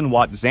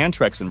 2,000-watt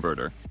Xantrex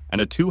inverter and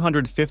a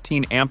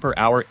 215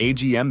 ampere-hour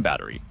AGM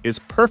battery, is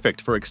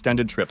perfect for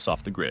extended trips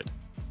off the grid.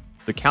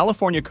 The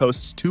California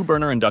Coast's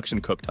 2-burner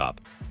induction cooktop,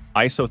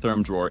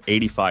 isotherm drawer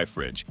 85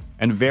 fridge,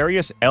 and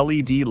various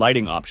LED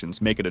lighting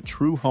options make it a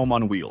true home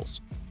on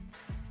wheels.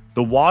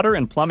 The water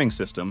and plumbing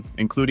system,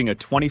 including a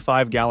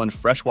 25-gallon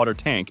freshwater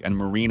tank and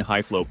marine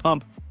high-flow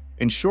pump,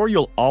 ensure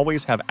you'll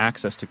always have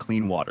access to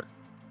clean water.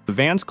 The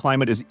van's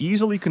climate is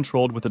easily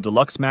controlled with a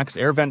Deluxe Max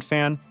air vent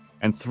fan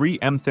and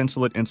 3M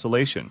Thinsulate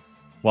insulation,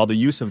 while the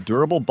use of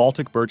durable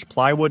Baltic birch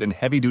plywood and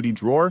heavy-duty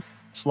drawer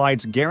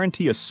slides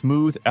guarantee a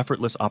smooth,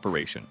 effortless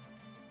operation.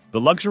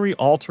 The luxury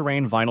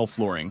all-terrain vinyl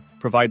flooring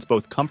provides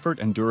both comfort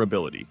and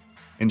durability,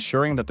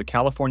 ensuring that the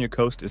California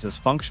Coast is as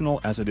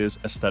functional as it is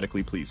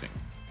aesthetically pleasing.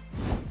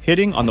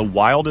 Hitting on the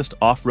wildest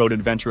off-road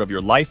adventure of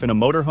your life in a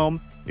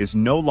motorhome is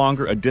no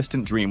longer a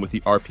distant dream with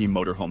the RP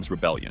Motorhomes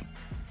Rebellion.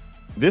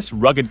 This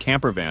rugged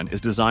camper van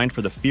is designed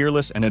for the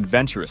fearless and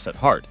adventurous at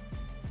heart,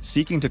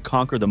 seeking to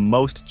conquer the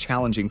most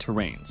challenging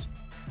terrains.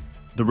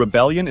 The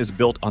Rebellion is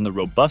built on the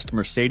robust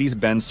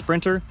Mercedes-Benz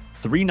Sprinter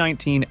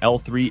 319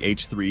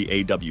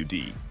 L3H3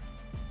 AWD,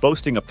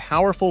 boasting a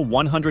powerful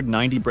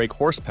 190 brake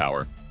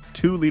horsepower,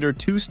 2-liter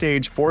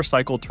 2-stage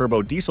 4-cycle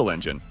turbo diesel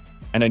engine,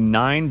 and a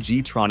 9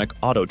 G-tronic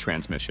auto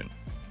transmission.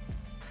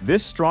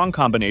 This strong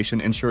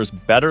combination ensures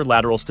better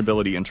lateral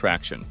stability and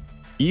traction,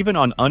 even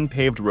on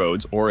unpaved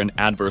roads or in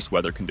adverse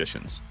weather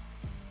conditions.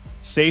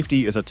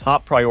 Safety is a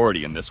top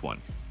priority in this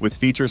one, with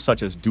features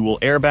such as dual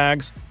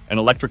airbags, an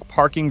electric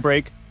parking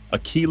brake, a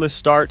keyless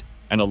start,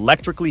 and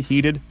electrically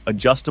heated,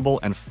 adjustable,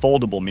 and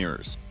foldable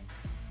mirrors.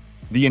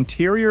 The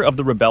interior of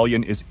the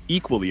Rebellion is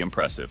equally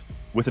impressive,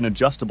 with an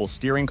adjustable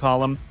steering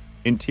column,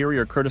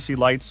 interior courtesy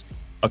lights,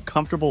 a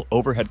comfortable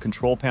overhead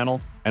control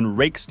panel, and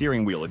rake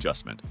steering wheel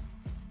adjustment.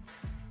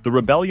 The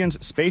Rebellion's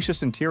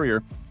spacious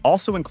interior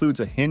also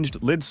includes a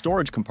hinged lid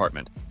storage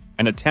compartment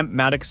and a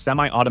Tempmatic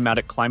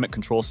semi-automatic climate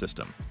control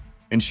system,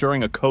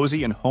 ensuring a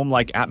cozy and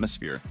home-like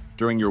atmosphere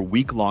during your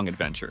week-long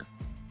adventure.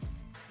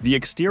 The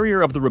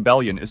exterior of the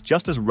Rebellion is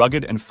just as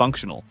rugged and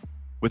functional,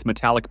 with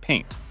metallic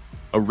paint,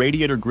 a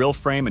radiator grille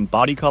frame and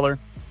body color,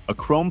 a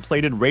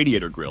chrome-plated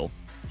radiator grille,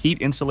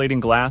 heat-insulating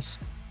glass,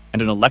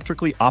 and an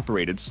electrically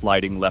operated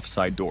sliding left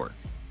side door.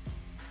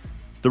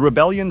 The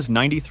Rebellion's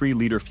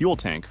 93-liter fuel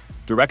tank,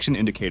 direction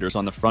indicators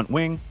on the front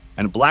wing,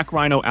 and Black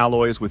Rhino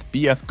alloys with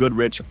BF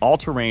Goodrich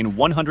all-terrain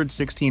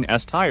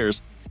 116S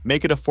tires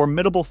make it a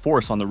formidable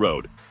force on the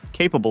road,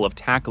 capable of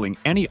tackling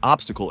any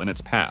obstacle in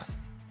its path.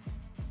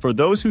 For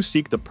those who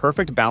seek the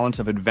perfect balance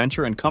of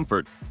adventure and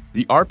comfort,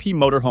 the RP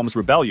Motorhomes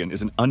Rebellion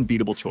is an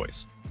unbeatable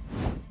choice.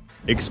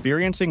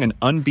 Experiencing an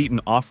unbeaten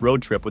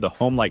off-road trip with a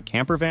home-like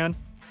campervan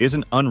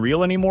isn't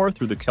unreal anymore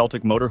through the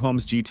Celtic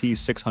Motorhomes GT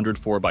 600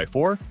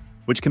 4x4,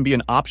 which can be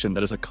an option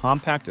that is a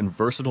compact and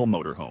versatile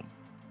motorhome.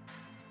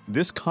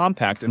 This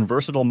compact and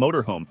versatile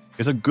motorhome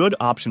is a good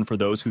option for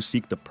those who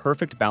seek the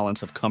perfect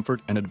balance of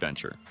comfort and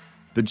adventure.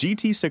 The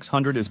GT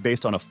 600 is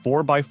based on a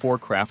 4x4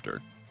 crafter,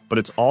 but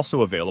it's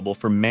also available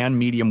for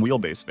man-medium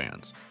wheelbase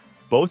vans,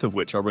 both of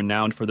which are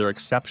renowned for their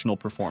exceptional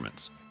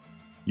performance.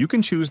 You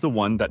can choose the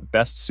one that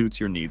best suits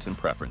your needs and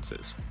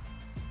preferences.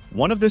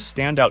 One of this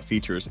standout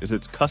features is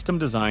its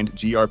custom-designed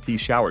GRP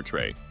shower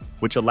tray,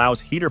 which allows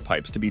heater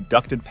pipes to be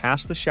ducted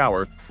past the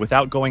shower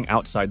without going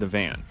outside the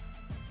van.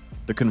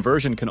 The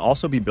conversion can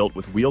also be built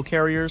with wheel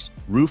carriers,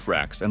 roof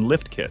racks, and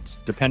lift kits,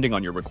 depending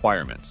on your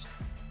requirements.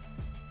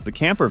 The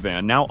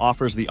campervan now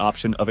offers the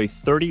option of a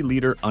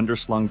 30-liter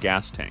underslung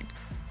gas tank,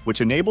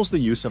 which enables the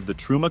use of the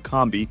Truma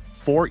Combi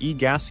 4E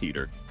gas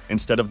heater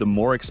instead of the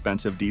more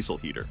expensive diesel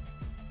heater.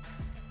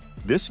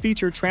 This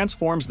feature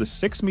transforms the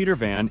 6-meter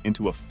van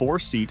into a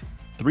 4-seat,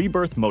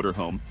 3-berth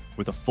motorhome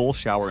with a full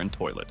shower and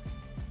toilet.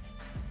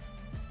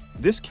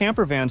 This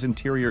campervan's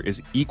interior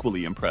is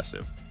equally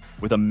impressive,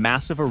 with a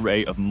massive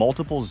array of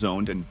multiple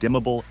zoned and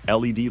dimmable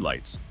LED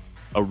lights,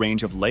 a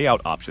range of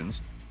layout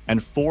options,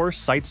 and 4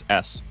 Sights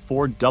S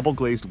 4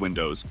 double-glazed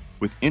windows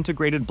with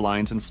integrated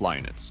blinds and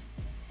flyknits.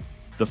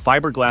 The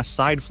fiberglass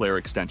side flare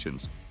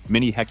extensions,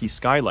 mini Hecky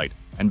skylight,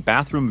 and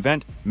bathroom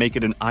vent make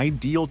it an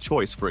ideal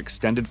choice for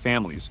extended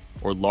families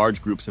or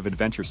large groups of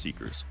adventure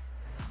seekers.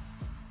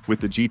 With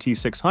the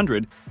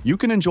GT600, you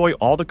can enjoy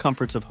all the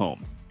comforts of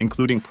home,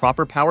 including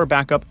proper power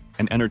backup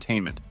and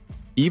entertainment,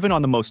 even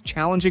on the most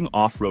challenging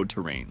off-road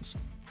terrains.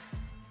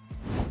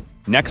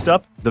 Next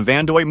up, the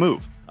Vandoy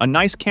Move, a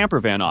nice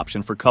campervan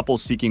option for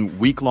couples seeking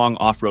week-long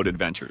off-road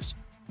adventures.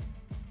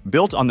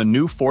 Built on the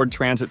new Ford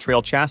Transit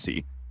Trail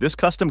chassis, this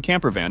custom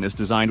campervan is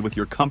designed with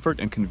your comfort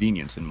and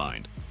convenience in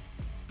mind.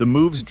 The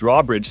Move's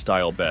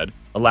drawbridge-style bed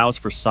allows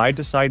for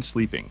side-to-side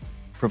sleeping,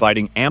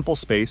 providing ample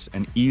space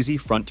and easy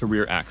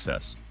front-to-rear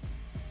access.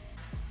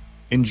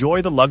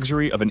 Enjoy the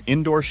luxury of an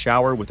indoor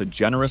shower with a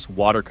generous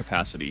water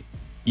capacity,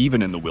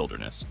 even in the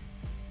wilderness.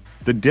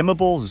 The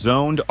dimmable,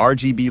 zoned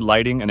RGB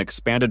lighting and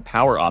expanded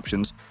power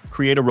options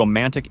create a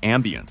romantic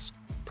ambience,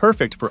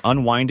 perfect for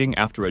unwinding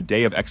after a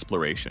day of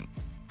exploration.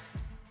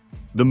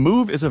 The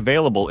Move is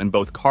available in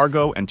both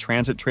cargo and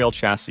transit trail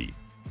chassis,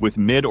 with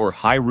mid or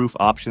high roof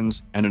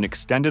options and an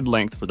extended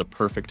length for the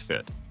perfect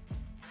fit.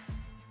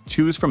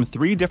 Choose from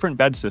 3 different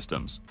bed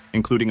systems,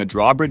 including a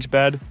drawbridge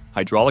bed,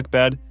 hydraulic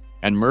bed,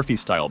 and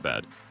Murphy-style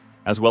bed,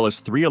 as well as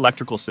 3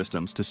 electrical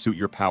systems to suit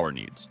your power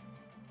needs.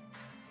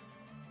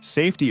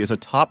 Safety is a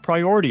top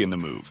priority in the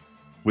Move,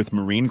 with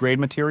marine-grade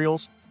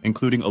materials,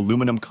 including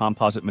aluminum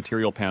composite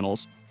material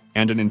panels,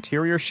 and an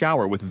interior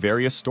shower with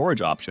various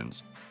storage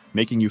options,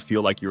 making you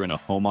feel like you're in a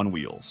home on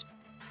wheels.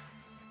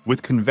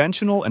 With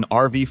conventional and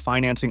RV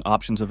financing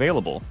options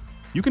available,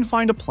 you can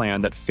find a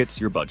plan that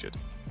fits your budget.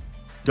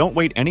 Don't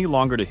wait any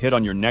longer to hit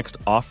on your next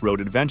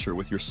off-road adventure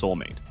with your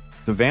soulmate.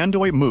 The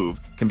Vandoy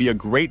Move can be a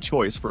great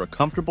choice for a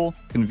comfortable,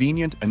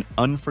 convenient, and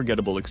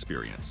unforgettable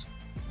experience.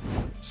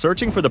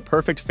 Searching for the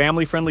perfect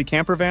family-friendly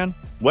campervan?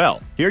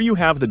 Well, here you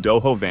have the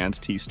Doho Vans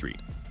T Street.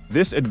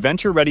 This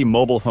adventure-ready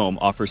mobile home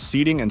offers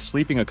seating and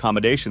sleeping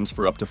accommodations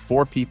for up to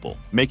 4 people,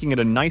 making it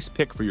a nice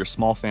pick for your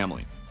small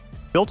family.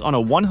 Built on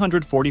a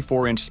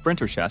 144-inch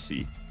Sprinter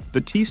chassis, the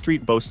T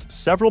Street boasts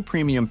several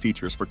premium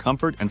features for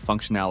comfort and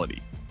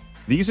functionality.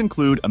 These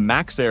include a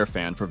Max Air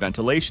fan for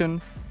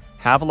ventilation,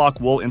 Havelock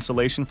wool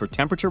insulation for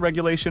temperature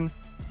regulation,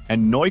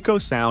 and Noiko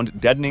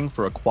sound deadening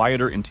for a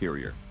quieter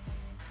interior.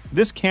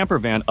 This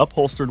campervan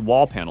upholstered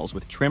wall panels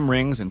with trim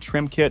rings and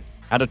trim kit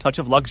add a touch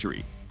of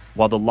luxury,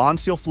 while the lawn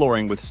seal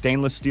flooring with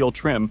stainless steel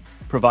trim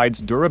provides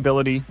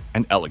durability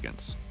and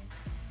elegance.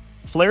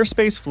 Flare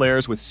Space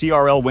flares with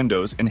CRL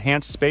windows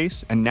enhance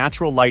space and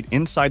natural light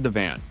inside the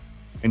van,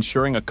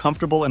 ensuring a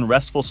comfortable and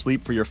restful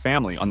sleep for your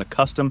family on the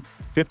custom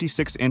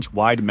 56-inch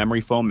wide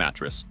memory foam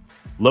mattress,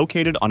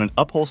 located on an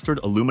upholstered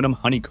aluminum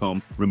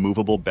honeycomb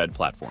removable bed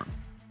platform.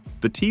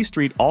 The T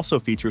Street also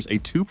features a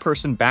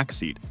 2-person back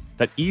seat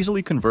that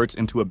easily converts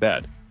into a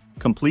bed,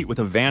 complete with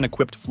a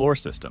van-equipped floor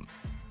system.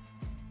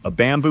 A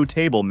bamboo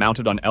table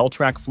mounted on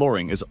L-track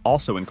flooring is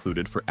also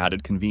included for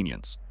added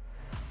convenience.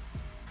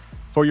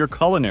 For your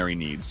culinary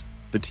needs,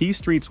 the T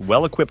Street's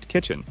well-equipped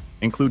kitchen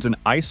includes an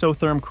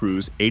Isotherm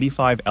Cruise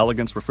 85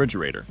 Elegance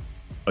refrigerator,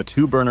 a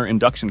 2-burner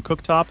induction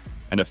cooktop,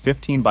 and a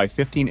 15 by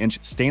 15-inch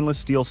stainless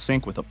steel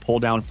sink with a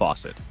pull-down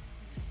faucet.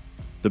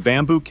 The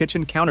bamboo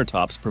kitchen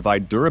countertops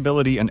provide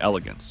durability and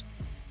elegance,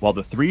 while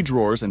the 3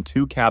 drawers and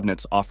 2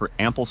 cabinets offer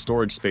ample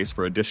storage space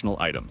for additional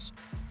items.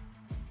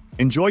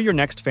 Enjoy your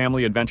next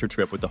family adventure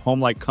trip with the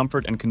home-like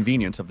comfort and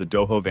convenience of the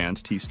Doho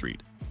Vans T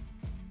Street.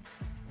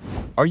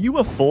 Are you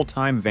a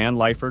full-time van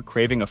lifer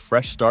craving a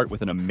fresh start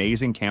with an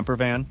amazing camper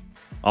van?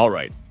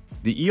 Alright,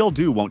 the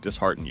EL-Do won't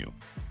dishearten you.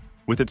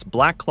 With its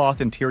black cloth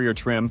interior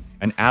trim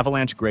and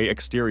avalanche gray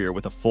exterior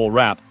with a full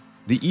wrap,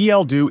 the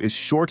EL-Do is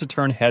sure to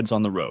turn heads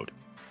on the road.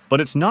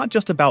 But it's not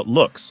just about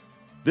looks.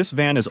 This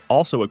van is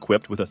also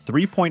equipped with a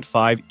 3.5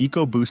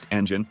 EcoBoost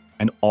engine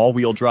and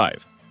all-wheel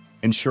drive,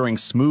 ensuring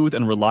smooth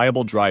and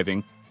reliable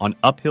driving on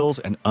uphills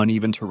and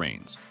uneven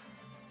terrains.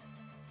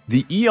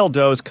 The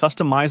EL-Do's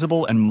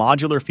customizable and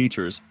modular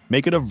features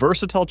make it a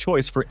versatile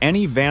choice for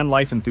any van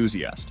life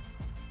enthusiast.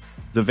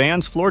 The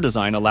van's floor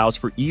design allows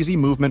for easy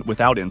movement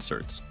without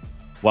inserts,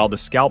 while the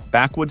scalp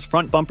backwoods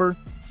front bumper,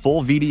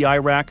 full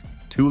VDI rack,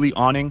 Thule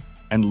awning,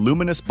 and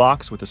luminous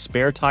box with a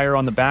spare tire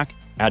on the back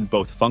add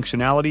both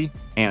functionality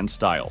and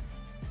style.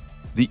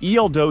 The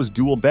EL-Do's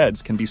dual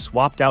beds can be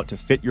swapped out to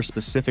fit your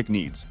specific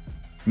needs,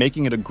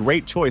 making it a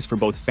great choice for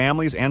both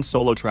families and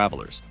solo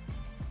travelers.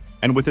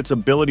 And with its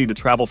ability to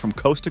travel from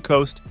coast to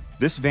coast,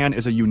 this van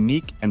is a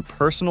unique and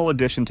personal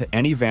addition to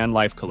any van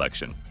life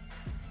collection.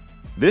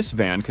 This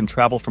van can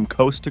travel from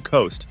coast to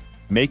coast,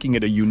 making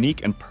it a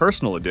unique and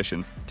personal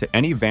addition to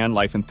any van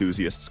life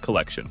enthusiast's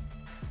collection.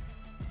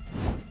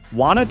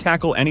 Wanna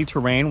tackle any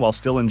terrain while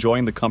still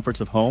enjoying the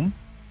comforts of home?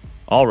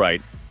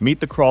 Alright, meet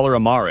the Crawler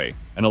Amare,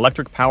 an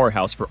electric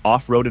powerhouse for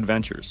off-road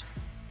adventures.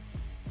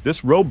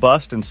 This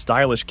robust and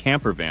stylish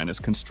camper van is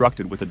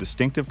constructed with a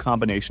distinctive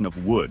combination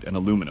of wood and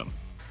aluminum,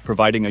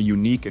 providing a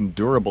unique and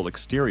durable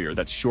exterior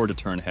that's sure to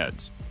turn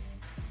heads.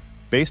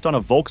 Based on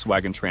a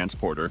Volkswagen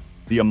Transporter,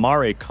 the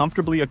Amare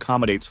comfortably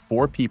accommodates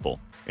 4 people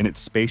in its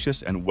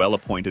spacious and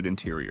well-appointed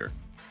interior.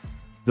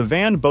 The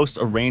van boasts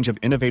a range of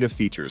innovative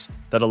features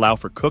that allow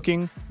for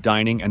cooking,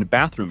 dining, and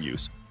bathroom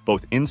use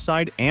both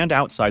inside and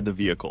outside the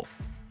vehicle,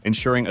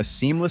 ensuring a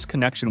seamless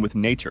connection with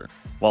nature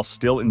while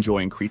still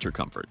enjoying creature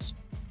comforts.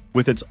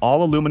 With its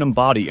all-aluminum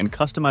body and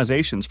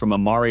customizations from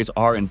Amare's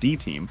R&D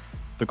team,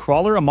 the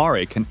Crawler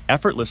Amare can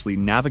effortlessly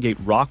navigate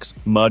rocks,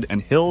 mud,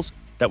 and hills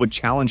that would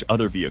challenge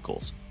other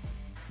vehicles.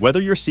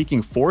 Whether you're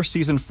seeking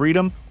 4-season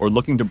freedom or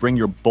looking to bring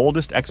your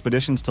boldest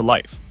expeditions to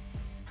life,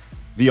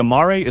 the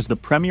Amare is the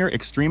premier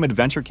extreme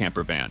adventure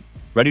camper van,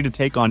 ready to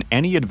take on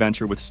any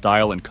adventure with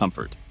style and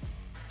comfort.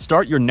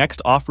 Start your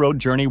next off-road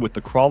journey with the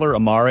Crawler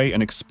Amare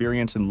and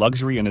experience in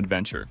luxury and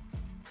adventure.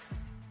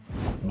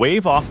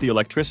 Wave off the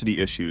electricity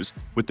issues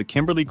with the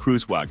Kimberly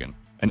Cruise Wagon,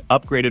 an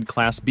upgraded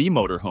Class B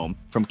motorhome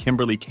from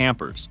Kimberly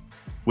Campers,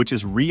 which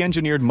is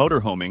re-engineered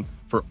motorhoming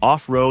for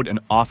off-road and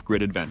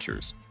off-grid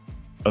adventures.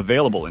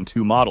 Available in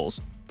 2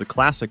 models, the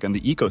Classic and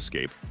the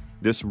EcoScape,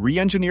 this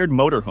re-engineered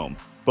motorhome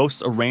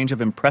boasts a range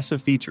of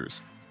impressive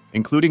features,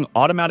 including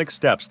automatic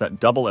steps that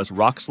double as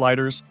rock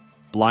sliders,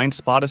 blind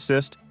spot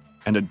assist,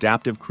 and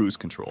adaptive cruise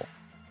control.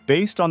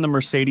 Based on the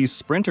Mercedes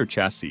Sprinter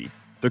chassis,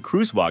 the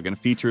Cruise Wagon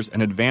features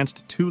an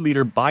advanced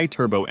 2-liter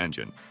bi-turbo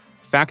engine,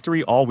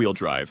 factory all-wheel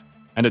drive,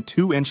 and a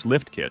 2-inch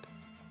lift kit,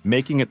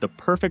 making it the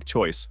perfect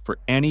choice for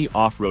any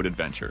off-road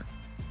adventure.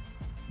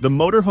 The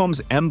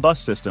motorhome's M-Bus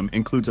system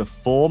includes a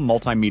full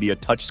multimedia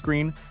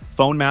touchscreen,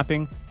 phone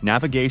mapping,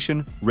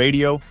 navigation,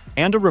 radio,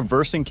 and a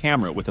reversing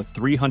camera with a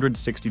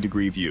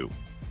 360-degree view,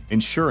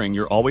 ensuring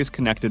you're always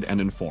connected and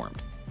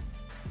informed.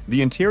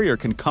 The interior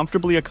can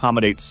comfortably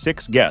accommodate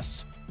 6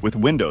 guests with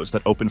windows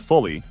that open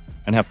fully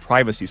and have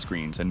privacy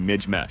screens and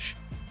midge mesh.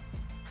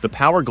 The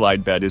Power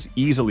Glide bed is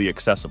easily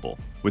accessible,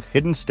 with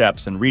hidden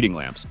steps and reading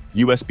lamps,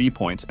 USB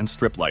points, and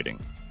strip lighting.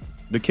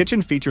 The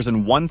kitchen features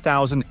an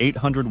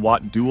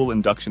 1,800-watt dual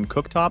induction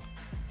cooktop,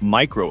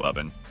 micro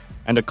oven,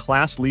 and a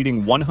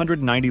class-leading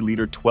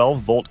 190-liter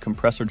 12-volt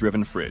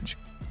compressor-driven fridge,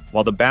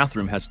 while the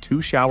bathroom has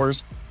 2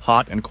 showers,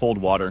 hot and cold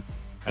water,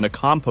 and a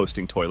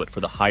composting toilet for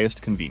the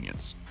highest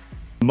convenience.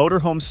 The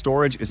motorhome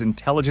storage is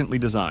intelligently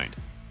designed,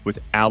 with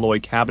alloy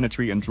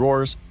cabinetry and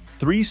drawers,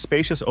 3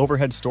 spacious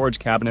overhead storage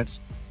cabinets,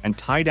 and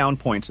tie-down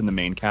points in the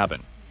main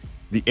cabin.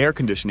 The air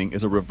conditioning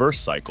is a reverse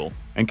cycle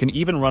and can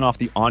even run off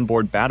the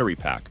onboard battery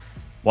pack,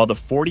 while the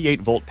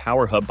 48-volt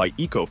power hub by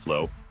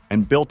EcoFlow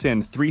and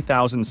built-in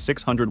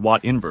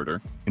 3,600-watt inverter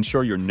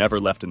ensure you're never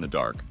left in the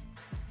dark.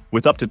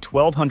 With up to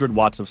 1,200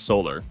 watts of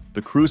solar,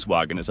 the Cruise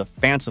Wagon is a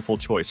fanciful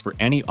choice for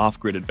any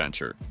off-grid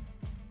adventure.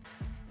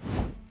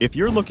 If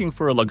you're looking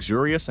for a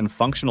luxurious and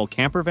functional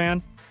camper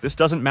van, this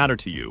doesn't matter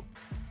to you.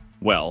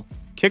 Well,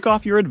 kick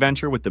off your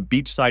adventure with the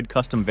Beachside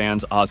Custom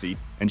Vans Aussie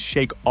and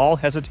shake all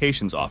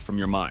hesitations off from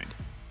your mind.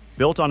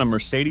 Built on a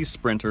Mercedes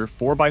Sprinter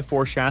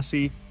 4x4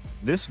 chassis,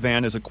 this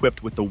van is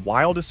equipped with the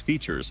wildest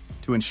features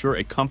to ensure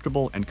a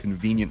comfortable and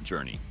convenient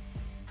journey.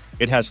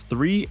 It has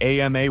 3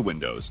 AMA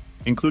windows,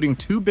 including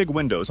 2 big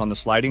windows on the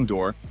sliding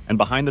door and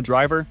behind the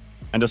driver,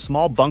 and a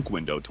small bunk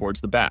window towards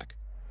the back.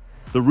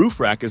 The roof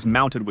rack is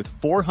mounted with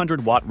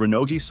 400-watt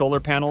Renogy solar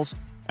panels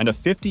and a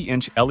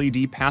 50-inch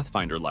LED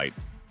Pathfinder light,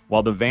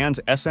 while the van's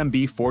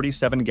SMB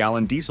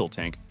 47-gallon diesel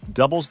tank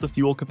doubles the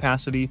fuel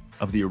capacity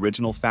of the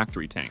original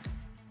factory tank.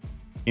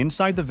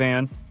 Inside the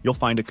van, you'll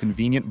find a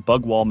convenient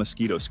bug wall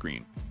mosquito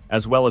screen,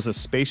 as well as a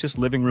spacious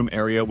living room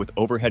area with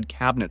overhead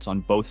cabinets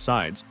on both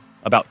sides,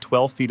 about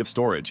 12 feet of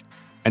storage,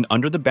 and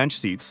under the bench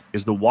seats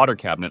is the water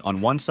cabinet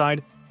on one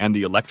side and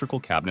the electrical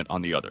cabinet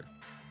on the other.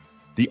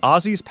 The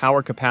Aussie's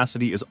power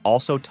capacity is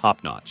also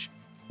top-notch,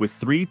 with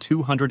 3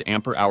 200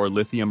 ampere-hour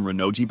lithium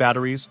Renogy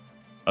batteries,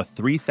 a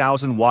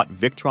 3,000-watt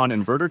Victron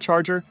inverter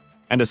charger,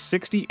 and a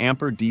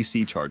 60-ampere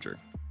DC charger.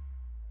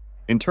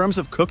 In terms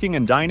of cooking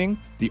and dining,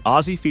 the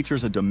Aussie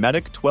features a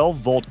Dometic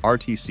 12-volt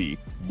RTC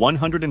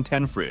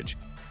 110 fridge,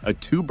 a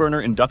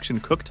 2-burner induction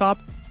cooktop,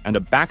 and a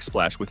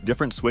backsplash with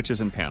different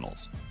switches and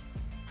panels.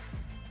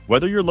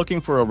 Whether you're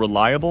looking for a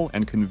reliable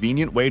and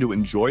convenient way to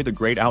enjoy the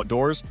great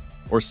outdoors,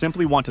 or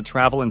simply want to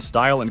travel in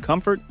style and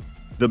comfort,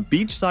 the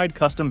Beachside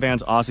Custom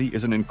Vans Aussie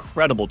is an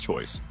incredible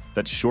choice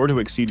that's sure to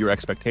exceed your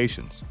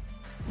expectations.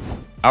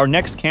 Our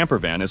next camper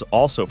van is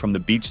also from the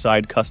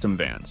Beachside Custom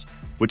Vans,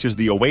 which is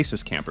the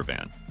Oasis camper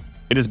van.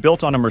 It is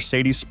built on a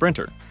Mercedes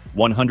Sprinter,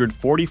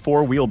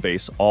 144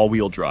 wheelbase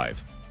all-wheel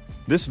drive.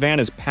 This van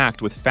is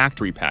packed with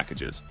factory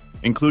packages,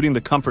 including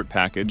the Comfort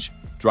Package,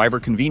 Driver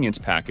Convenience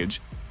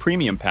Package,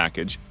 Premium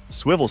Package,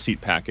 Swivel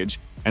Seat Package,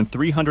 and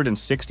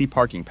 360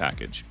 Parking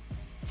Package.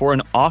 For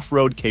an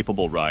off-road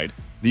capable ride,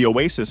 the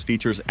Oasis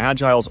features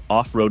Agile's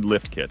off-road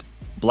lift kit,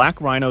 Black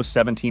Rhino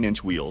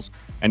 17-inch wheels,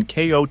 and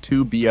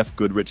KO2 BF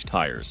Goodrich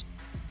tires.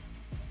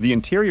 The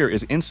interior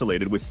is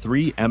insulated with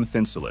 3M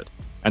Thinsulate,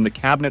 and the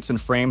cabinets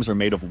and frames are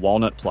made of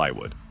walnut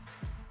plywood.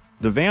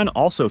 The van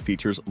also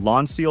features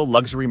Lawn Seal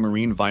luxury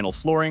marine vinyl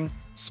flooring,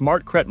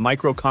 SmartCret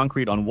micro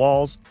concrete on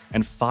walls,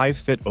 and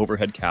 5-foot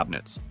overhead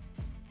cabinets.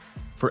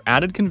 For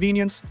added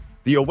convenience,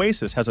 the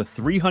Oasis has a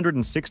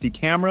 360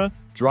 camera,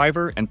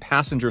 driver, and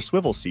passenger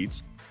swivel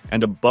seats,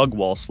 and a bug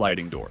wall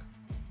sliding door.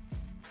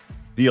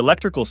 The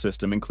electrical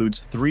system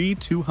includes 3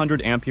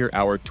 200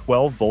 ampere-hour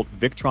 12-volt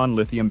Victron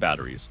lithium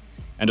batteries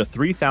and a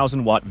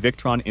 3,000-watt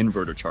Victron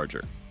inverter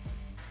charger.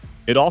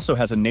 It also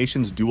has a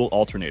Nations dual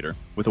alternator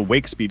with a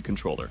wake speed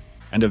controller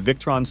and a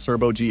Victron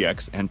Serbo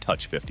GX and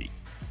Touch 50.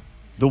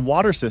 The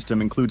water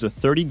system includes a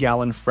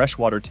 30-gallon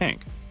freshwater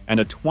tank and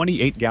a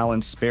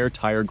 28-gallon spare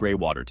tire gray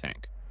water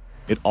tank.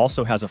 It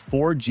also has a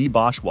 4G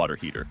Bosch water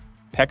heater,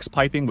 PEX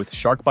piping with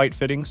shark bite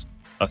fittings,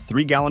 a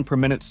 3-gallon per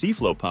minute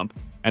Seaflow pump,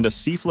 and a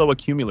Seaflow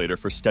accumulator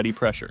for steady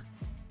pressure.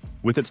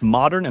 With its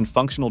modern and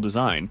functional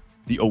design,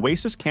 the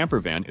Oasis camper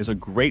van is a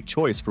great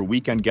choice for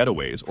weekend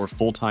getaways or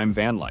full-time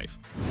van life.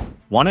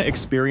 Want to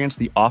experience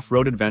the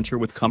off-road adventure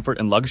with comfort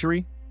and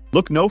luxury?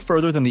 Look no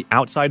further than the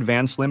Outside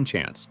Van Slim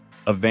Chance,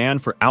 a van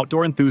for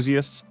outdoor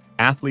enthusiasts,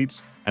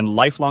 athletes, and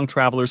lifelong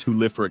travelers who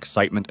live for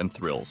excitement and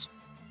thrills.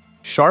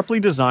 Sharply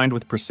designed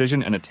with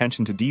precision and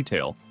attention to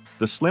detail,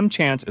 the Slim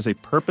Chance is a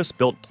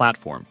purpose-built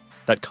platform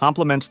that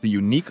complements the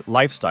unique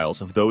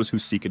lifestyles of those who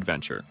seek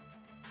adventure.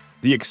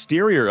 The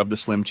exterior of the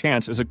Slim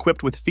Chance is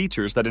equipped with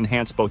features that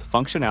enhance both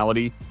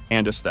functionality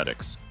and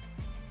aesthetics.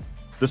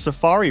 The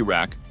Safari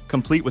Rack,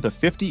 complete with a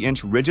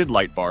 50-inch rigid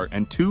light bar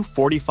and 2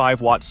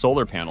 45-watt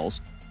solar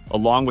panels,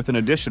 along with an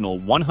additional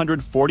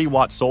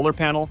 140-watt solar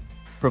panel,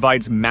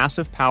 provides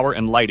massive power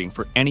and lighting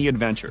for any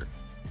adventure.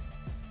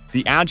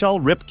 The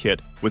Agile Rip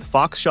Kit with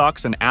Fox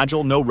shocks and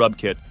Agile No Rub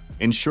Kit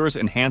ensures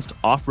enhanced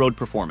off-road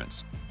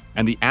performance,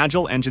 and the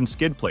Agile Engine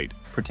Skid Plate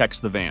protects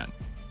the van.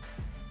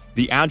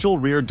 The Agile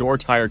Rear Door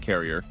Tire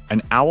Carrier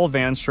and Owl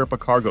Vans Sherpa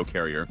Cargo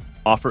Carrier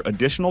offer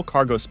additional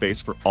cargo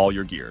space for all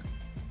your gear.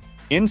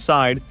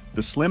 Inside,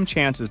 the Slim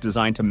Chance is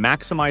designed to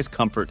maximize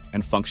comfort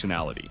and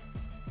functionality.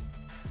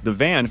 The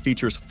van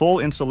features full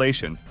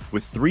insulation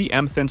with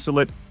 3M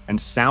Thinsulate and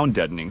sound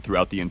deadening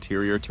throughout the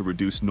interior to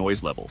reduce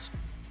noise levels.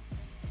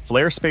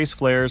 Flare space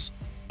flares,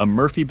 a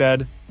Murphy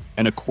bed,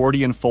 an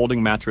accordion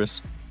folding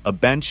mattress, a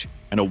bench,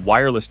 and a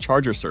wireless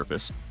charger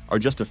surface are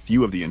just a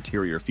few of the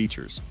interior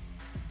features.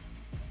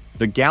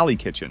 The Galley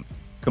Kitchen,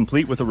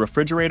 complete with a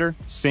refrigerator,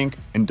 sink,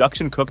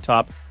 induction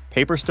cooktop,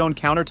 paper stone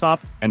countertop,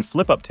 and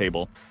flip-up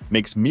table,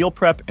 makes meal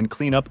prep and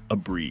cleanup a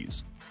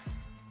breeze.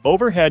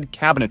 Overhead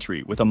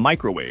cabinetry with a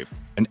microwave,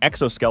 an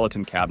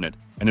exoskeleton cabinet,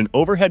 and an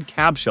overhead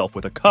cab shelf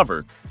with a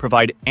cover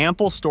provide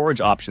ample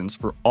storage options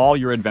for all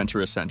your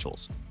adventure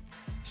essentials.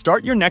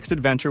 Start your next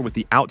adventure with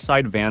the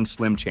Outside Van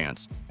Slim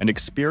Chance and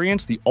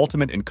experience the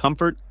ultimate in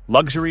comfort,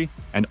 luxury,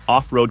 and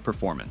off-road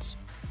performance.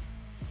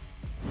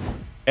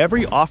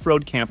 Every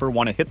off-road camper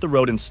wants to hit the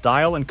road in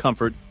style and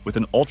comfort with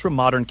an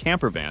ultra-modern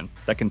camper van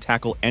that can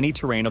tackle any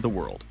terrain of the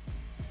world.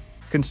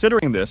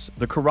 Considering this,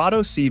 the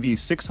Corrado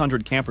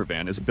CV600 camper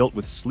van is built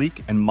with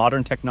sleek and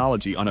modern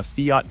technology on a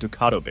Fiat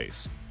Ducato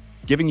base,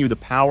 giving you the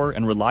power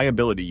and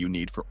reliability you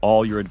need for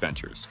all your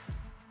adventures.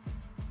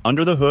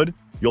 Under the hood,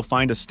 you'll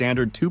find a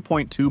standard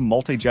 2.2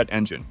 multi-jet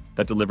engine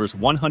that delivers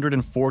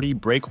 140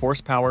 brake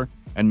horsepower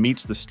and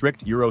meets the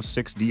strict Euro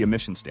 6D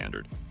emission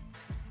standard.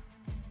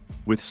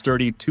 With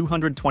sturdy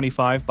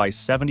 225 by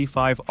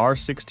 75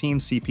 R16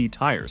 CP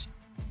tires,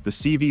 the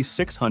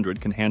CV600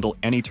 can handle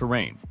any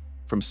terrain,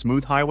 from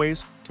smooth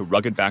highways to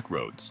rugged back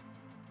roads.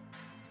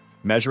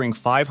 Measuring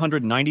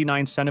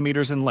 599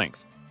 centimeters in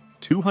length,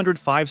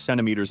 205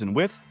 centimeters in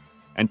width,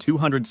 and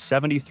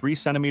 273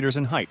 centimeters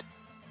in height,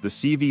 the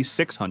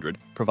CV600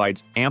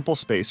 provides ample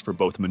space for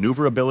both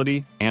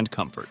maneuverability and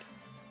comfort.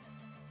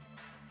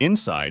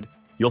 Inside,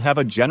 you'll have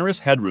a generous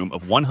headroom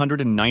of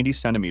 190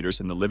 centimeters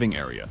in the living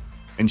area,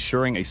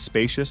 ensuring a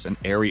spacious and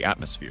airy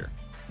atmosphere.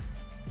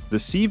 The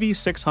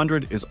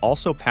CV600 is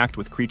also packed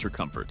with creature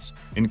comforts,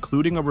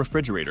 including a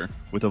refrigerator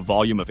with a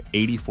volume of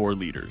 84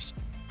 liters,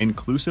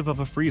 inclusive of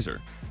a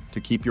freezer, to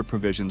keep your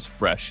provisions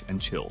fresh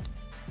and chilled.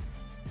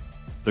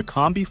 The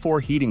Combi 4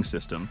 heating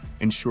system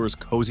ensures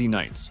cozy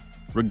nights,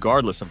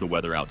 regardless of the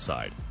weather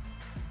outside.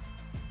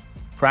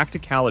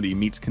 Practicality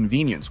meets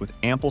convenience with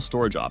ample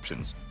storage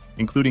options,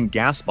 including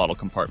gas bottle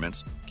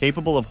compartments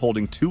capable of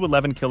holding two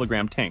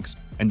 11-kilogram tanks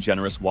and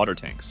generous water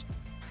tanks.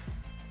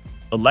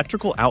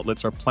 Electrical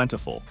outlets are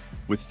plentiful,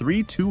 with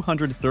three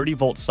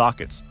 230-volt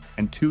sockets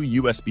and two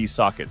USB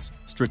sockets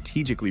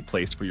strategically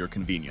placed for your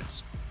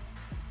convenience.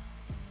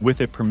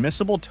 With a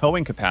permissible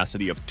towing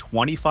capacity of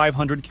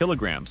 2,500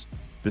 kilograms,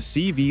 the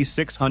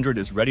CV600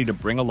 is ready to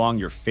bring along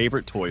your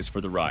favorite toys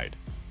for the ride.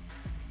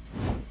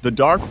 The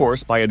Dark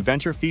Horse by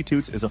Adventure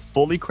Feetoots is a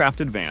fully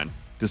crafted van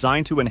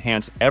designed to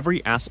enhance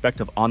every aspect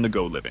of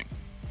on-the-go living.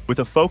 With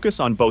a focus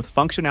on both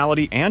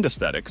functionality and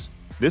aesthetics,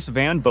 this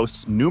van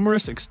boasts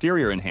numerous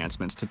exterior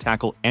enhancements to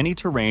tackle any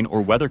terrain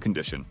or weather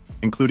condition,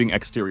 including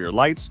exterior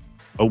lights,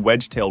 a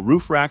wedge-tail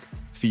roof rack,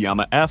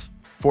 Fiamma F,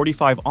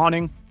 45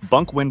 awning,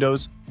 bunk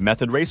windows,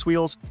 Method race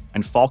wheels,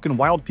 and Falcon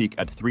Wild Peak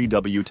at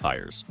 3W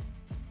tires.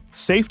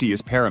 Safety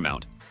is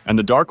paramount, and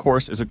the Dark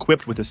Horse is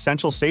equipped with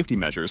essential safety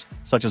measures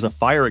such as a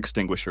fire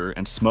extinguisher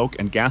and smoke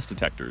and gas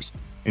detectors,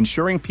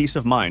 ensuring peace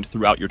of mind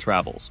throughout your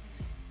travels.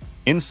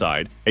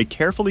 Inside, a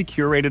carefully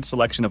curated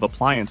selection of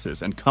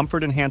appliances and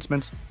comfort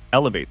enhancements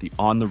elevate the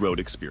on-the-road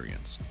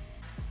experience.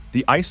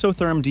 The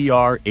Isotherm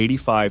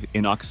DR85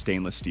 inox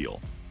stainless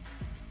steel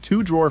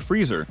two-drawer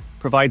freezer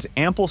provides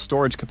ample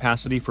storage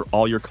capacity for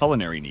all your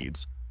culinary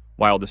needs,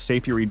 while the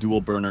Sapiary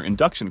dual-burner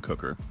induction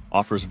cooker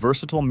offers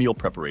versatile meal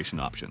preparation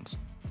options.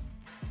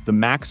 The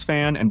Max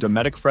Fan and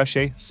Dometic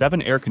Freshe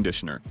 7 air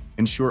conditioner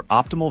ensure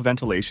optimal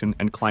ventilation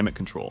and climate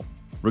control,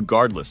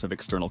 regardless of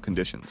external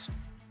conditions.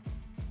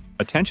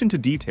 Attention to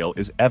detail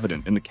is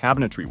evident in the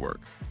cabinetry work,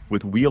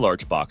 with wheel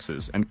arch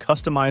boxes and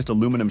customized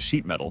aluminum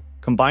sheet metal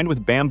combined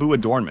with bamboo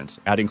adornments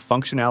adding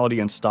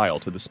functionality and style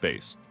to the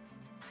space.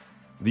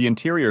 The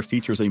interior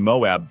features a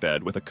Moab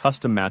bed with a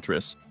custom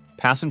mattress,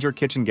 passenger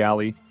kitchen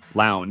galley,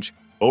 lounge,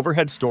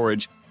 overhead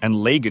storage, and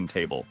Lagan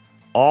table,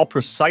 all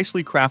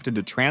precisely crafted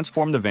to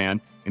transform the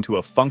van into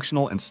a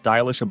functional and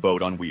stylish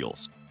abode on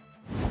wheels.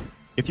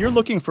 If you're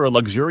looking for a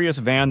luxurious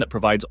van that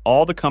provides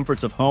all the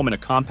comforts of home in a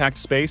compact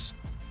space,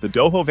 the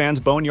Doho Van's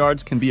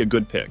Boneyards can be a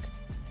good pick.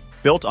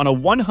 Built on a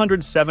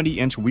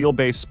 170-inch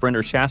wheelbase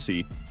Sprinter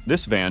chassis,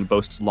 this van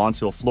boasts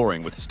Lonshill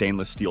flooring with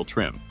stainless steel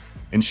trim,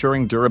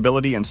 ensuring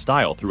durability and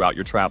style throughout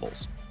your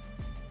travels.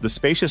 The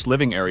spacious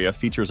living area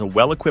features a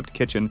well-equipped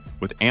kitchen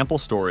with ample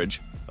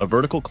storage, a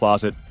vertical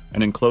closet,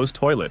 an enclosed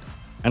toilet,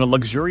 and a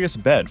luxurious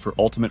bed for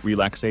ultimate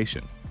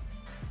relaxation.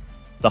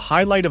 The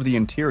highlight of the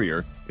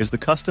interior is the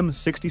custom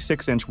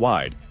 66-inch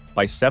wide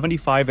by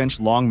 75-inch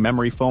long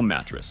memory foam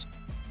mattress,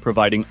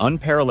 providing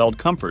unparalleled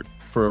comfort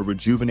for a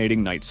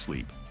rejuvenating night's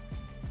sleep.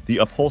 The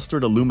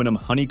upholstered aluminum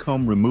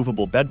honeycomb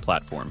removable bed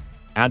platform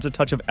adds a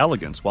touch of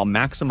elegance while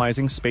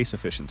maximizing space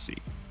efficiency.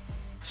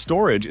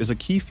 Storage is a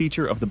key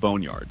feature of the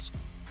Boneyards,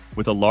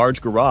 with a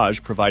large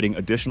garage providing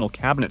additional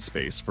cabinet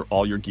space for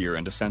all your gear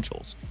and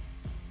essentials.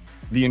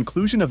 The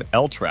inclusion of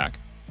L-Track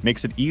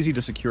makes it easy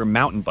to secure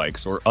mountain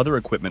bikes or other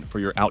equipment for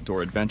your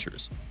outdoor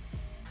adventures.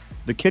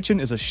 The kitchen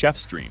is a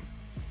chef's dream,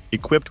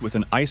 equipped with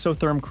an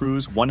Isotherm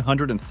Cruise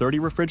 130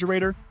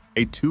 refrigerator,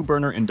 a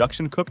 2-burner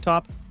induction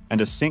cooktop,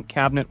 and a sink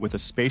cabinet with a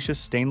spacious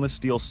stainless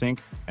steel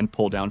sink and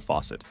pull-down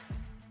faucet.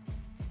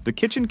 The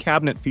kitchen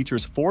cabinet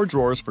features 4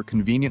 drawers for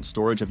convenient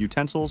storage of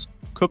utensils,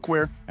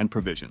 cookware, and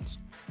provisions.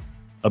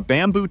 A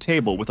bamboo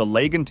table with a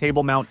Lagan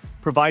table mount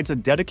provides a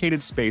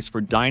dedicated space for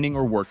dining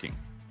or working,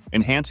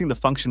 enhancing the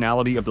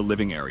functionality of the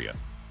living area.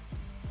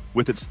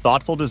 With its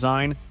thoughtful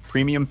design,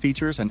 premium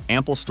features, and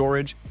ample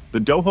storage, the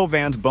Doho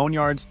Van's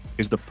Boneyards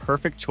is the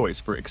perfect choice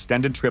for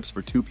extended trips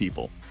for 2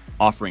 people,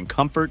 offering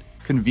comfort,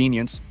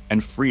 convenience,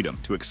 and freedom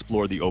to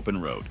explore the open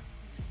road.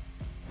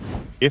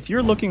 If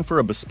you're looking for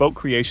a bespoke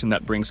creation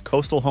that brings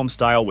coastal home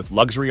style with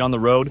luxury on the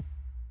road,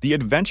 the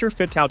Adventure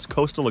Fitout's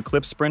Coastal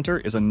Eclipse Sprinter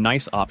is a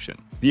nice option.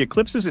 The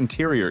Eclipse's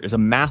interior is a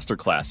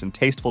masterclass in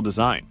tasteful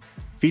design,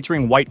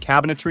 featuring white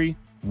cabinetry,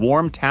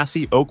 warm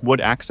Tassie oak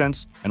wood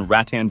accents, and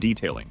rattan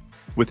detailing.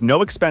 With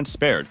no expense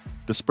spared,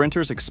 the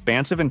Sprinter's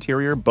expansive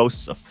interior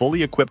boasts a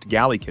fully equipped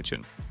galley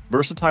kitchen,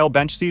 versatile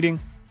bench seating,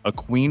 a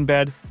queen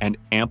bed, and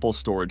ample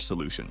storage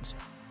solutions.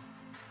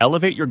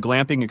 Elevate your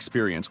glamping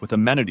experience with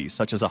amenities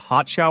such as a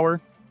hot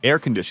shower, air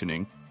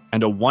conditioning,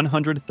 and a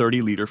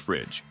 130-liter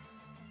fridge.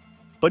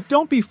 But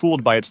don't be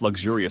fooled by its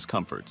luxurious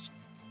comforts.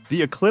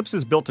 The Eclipse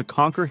is built to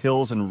conquer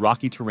hills and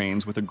rocky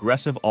terrains with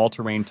aggressive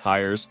all-terrain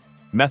tires,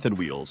 Method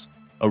wheels,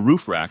 a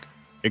roof rack,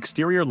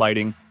 exterior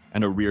lighting,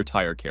 and a rear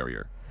tire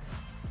carrier.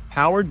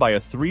 Powered by a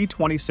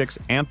 326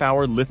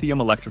 amp-hour lithium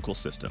electrical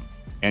system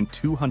and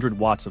 200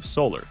 watts of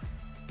solar,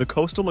 the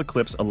Coastal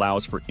Eclipse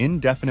allows for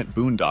indefinite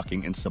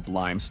boondocking in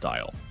sublime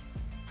style.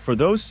 For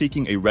those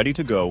seeking a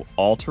ready-to-go,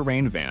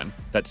 all-terrain van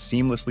that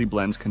seamlessly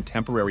blends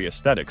contemporary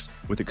aesthetics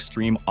with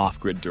extreme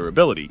off-grid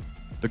durability,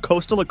 the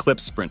Coastal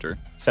Eclipse Sprinter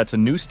sets a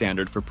new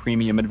standard for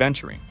premium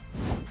adventuring.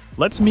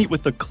 Let's meet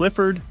with the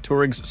Clifford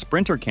Touareg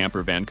Sprinter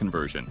camper van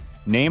conversion,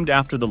 named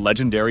after the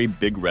legendary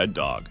Big Red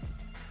Dog.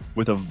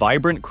 With a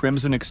vibrant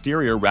crimson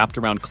exterior wrapped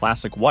around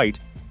classic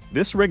white,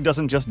 this rig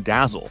doesn't just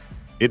dazzle,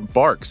 it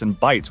barks and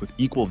bites with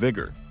equal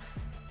vigor.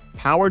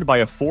 Powered by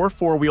a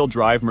 4-wheel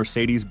drive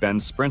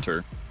Mercedes-Benz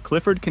Sprinter,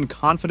 Clifford can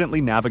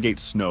confidently navigate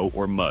snow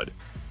or mud,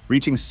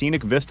 reaching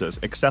scenic vistas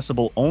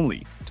accessible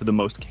only to the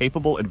most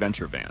capable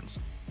adventure vans.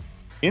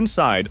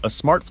 Inside, a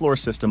smart floor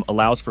system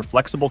allows for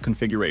flexible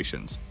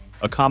configurations,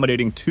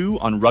 accommodating 2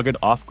 on rugged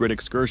off-grid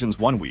excursions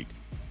one week,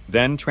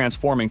 then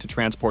transforming to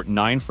transport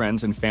 9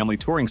 friends and family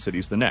touring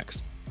cities the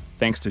next,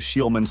 thanks to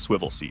Scheelman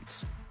swivel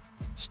seats.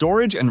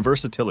 Storage and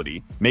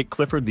versatility make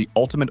Clifford the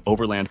ultimate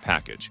overland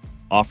package,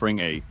 offering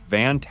a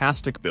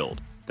van-tastic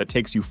build that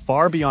takes you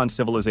far beyond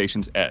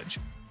civilization's edge,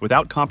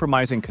 without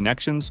compromising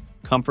connections,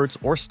 comforts,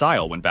 or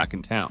style when back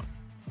in town.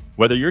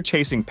 Whether you're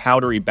chasing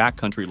powdery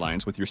backcountry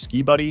lines with your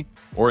ski buddy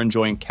or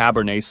enjoying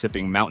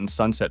Cabernet-sipping mountain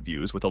sunset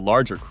views with a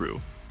larger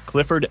crew,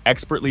 Clifford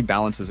expertly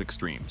balances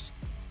extremes.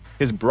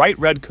 His bright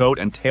red coat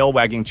and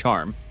tail-wagging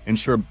charm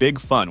ensure big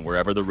fun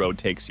wherever the road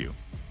takes you.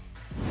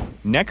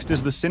 Next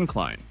is the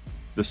Syncline,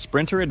 the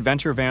Sprinter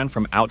adventure van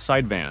from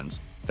Outside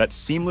Vans that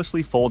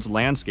seamlessly folds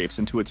landscapes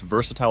into its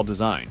versatile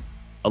design,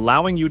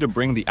 allowing you to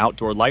bring the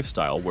outdoor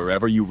lifestyle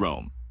wherever you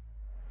roam.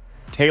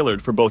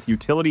 Tailored for both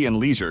utility and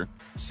leisure,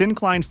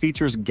 Syncline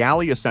features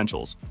galley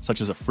essentials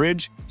such as a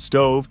fridge,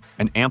 stove,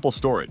 and ample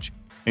storage,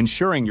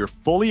 ensuring you're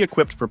fully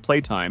equipped for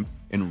playtime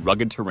in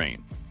rugged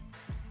terrain.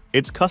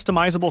 Its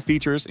customizable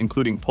features,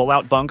 including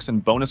pull-out bunks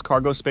and bonus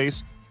cargo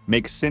space,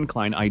 make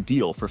Syncline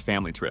ideal for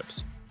family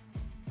trips.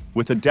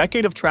 With a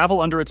decade of travel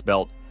under its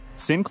belt,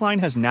 Syncline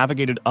has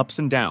navigated ups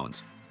and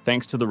downs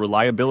thanks to the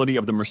reliability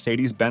of the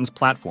Mercedes-Benz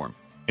platform,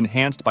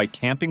 enhanced by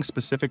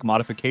camping-specific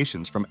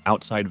modifications from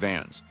Outside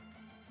Vans.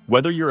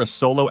 Whether you're a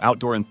solo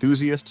outdoor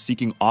enthusiast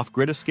seeking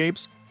off-grid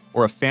escapes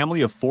or a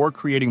family of 4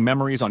 creating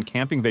memories on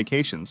camping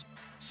vacations,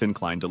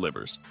 Syncline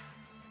delivers.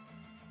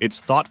 Its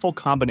thoughtful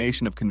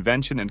combination of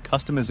convention and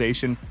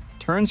customization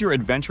turns your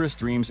adventurous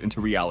dreams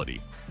into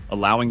reality,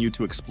 allowing you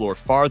to explore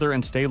farther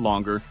and stay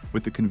longer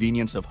with the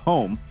convenience of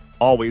home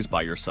always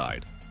by your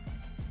side.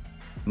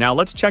 Now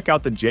let's check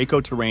out the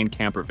Jayco Terrain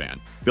camper van,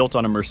 built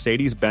on a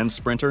Mercedes-Benz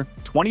Sprinter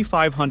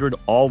 2500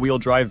 all-wheel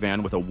drive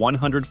van with a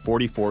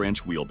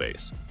 144-inch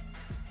wheelbase.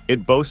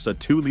 It boasts a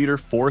 2-liter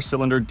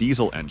 4-cylinder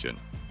diesel engine,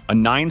 a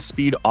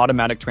 9-speed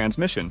automatic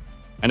transmission,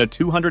 and a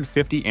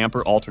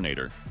 250-ampere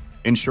alternator,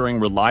 ensuring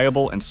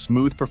reliable and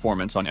smooth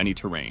performance on any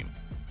terrain.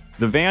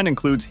 The van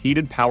includes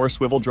heated power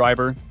swivel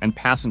driver and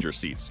passenger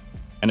seats,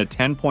 and a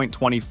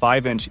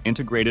 10.25-inch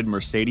integrated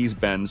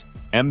Mercedes-Benz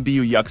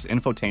MBUX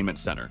infotainment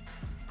center,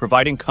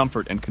 providing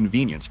comfort and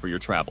convenience for your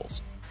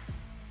travels.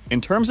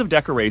 In terms of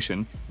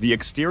decoration, the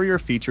exterior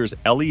features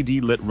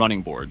LED-lit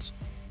running boards,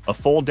 a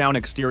fold-down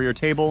exterior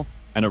table,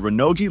 and a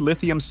Renogy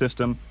lithium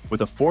system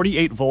with a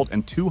 48-volt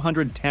and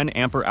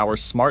 210-ampere-hour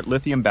smart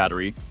lithium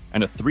battery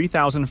and a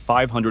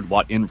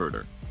 3,500-watt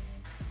inverter.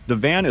 The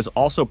van is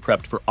also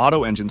prepped for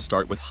auto engine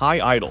start with high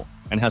idle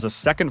and has a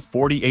second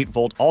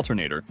 48-volt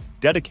alternator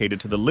dedicated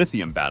to the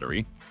lithium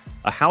battery,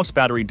 a house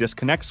battery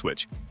disconnect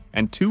switch,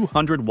 and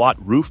 200-watt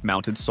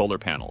roof-mounted solar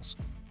panels.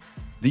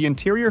 The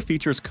interior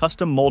features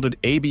custom-molded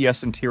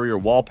ABS interior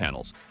wall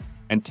panels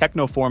and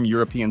Technoform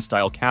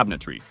European-style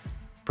cabinetry,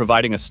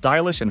 providing a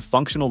stylish and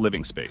functional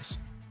living space.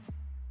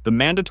 The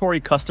mandatory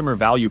customer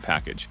value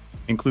package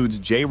includes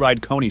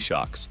J-Ride Coney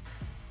shocks,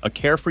 a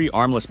carefree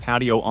armless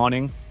patio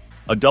awning,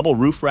 a double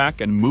roof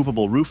rack and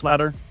movable roof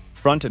ladder,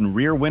 front and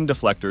rear wind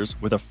deflectors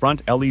with a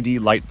front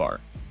LED light bar,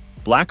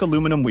 black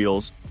aluminum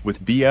wheels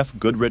with BF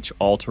Goodrich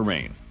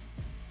all-terrain,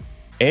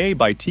 A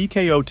by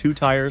TKO 2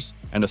 tires,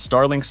 and a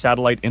Starlink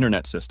satellite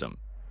internet system.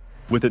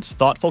 With its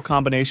thoughtful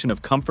combination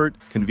of comfort,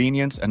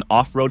 convenience, and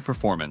off-road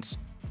performance,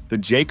 the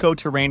Jayco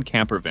Terrain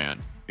camper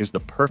van is the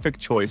perfect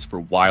choice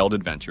for wild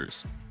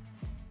adventures.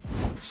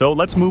 So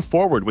let's move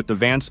forward with the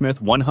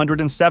VanSmith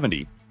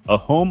 170, a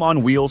home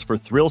on wheels for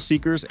thrill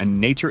seekers and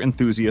nature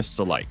enthusiasts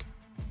alike.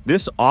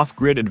 This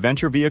off-grid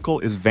adventure vehicle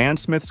is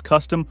VanSmith's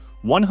custom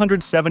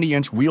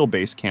 170-inch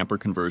wheelbase camper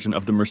conversion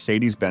of the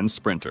Mercedes-Benz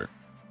Sprinter.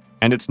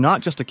 And it's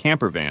not just a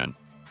camper van,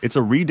 it's a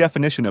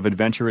redefinition of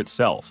adventure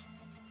itself.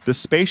 The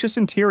spacious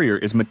interior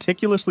is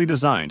meticulously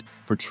designed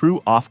for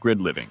true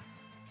off-grid living,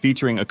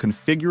 featuring a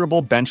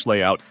configurable bench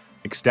layout,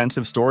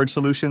 extensive storage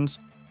solutions,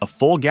 a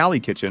full galley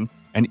kitchen,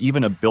 and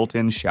even a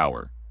built-in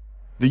shower.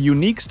 The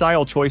unique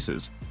style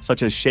choices,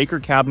 such as shaker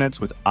cabinets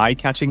with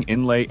eye-catching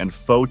inlay and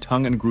faux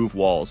tongue-and-groove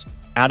walls,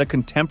 add a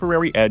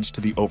contemporary edge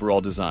to the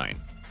overall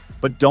design.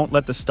 But don't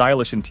let the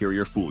stylish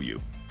interior fool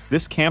you.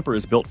 This camper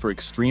is built for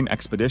extreme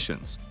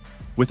expeditions.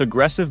 With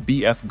aggressive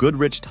BF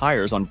Goodrich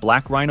tires on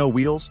Black Rhino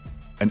wheels,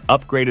 an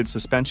upgraded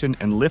suspension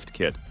and lift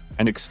kit,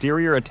 and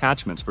exterior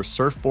attachments for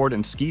surfboard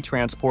and ski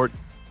transport,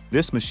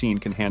 this machine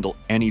can handle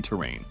any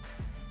terrain.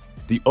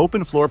 The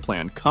open floor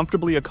plan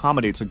comfortably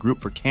accommodates a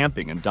group for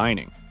camping and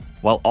dining,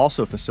 while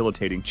also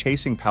facilitating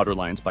chasing powder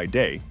lines by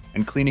day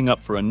and cleaning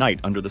up for a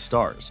night under the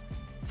stars.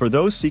 For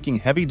those seeking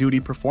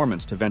heavy-duty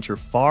performance to venture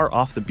far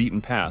off the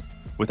beaten path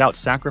without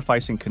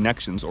sacrificing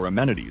connections or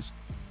amenities,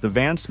 the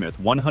VanSmith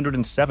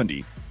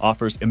 170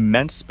 offers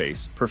immense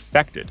space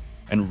perfected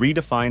and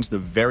redefines the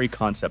very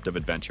concept of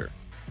adventure.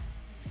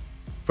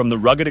 From the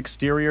rugged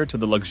exterior to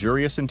the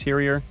luxurious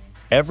interior,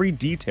 every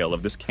detail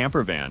of this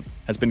camper van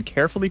has been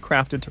carefully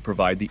crafted to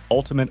provide the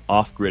ultimate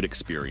off-grid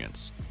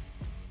experience.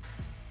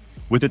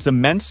 With its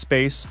immense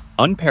space,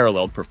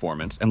 unparalleled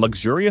performance, and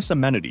luxurious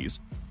amenities,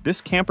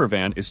 this camper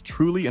van is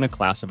truly in a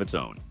class of its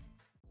own.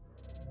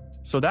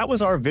 So that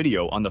was our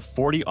video on the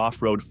 40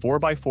 Offroad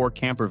 4x4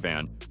 camper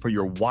van for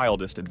your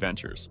wildest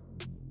adventures.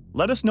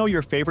 Let us know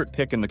your favorite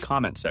pick in the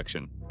comment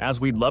section, as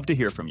we'd love to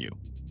hear from you.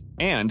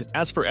 And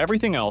as for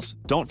everything else,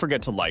 don't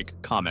forget to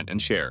like, comment, and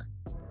share.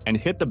 And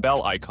hit the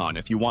bell icon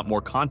if you want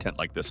more content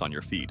like this on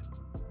your feed.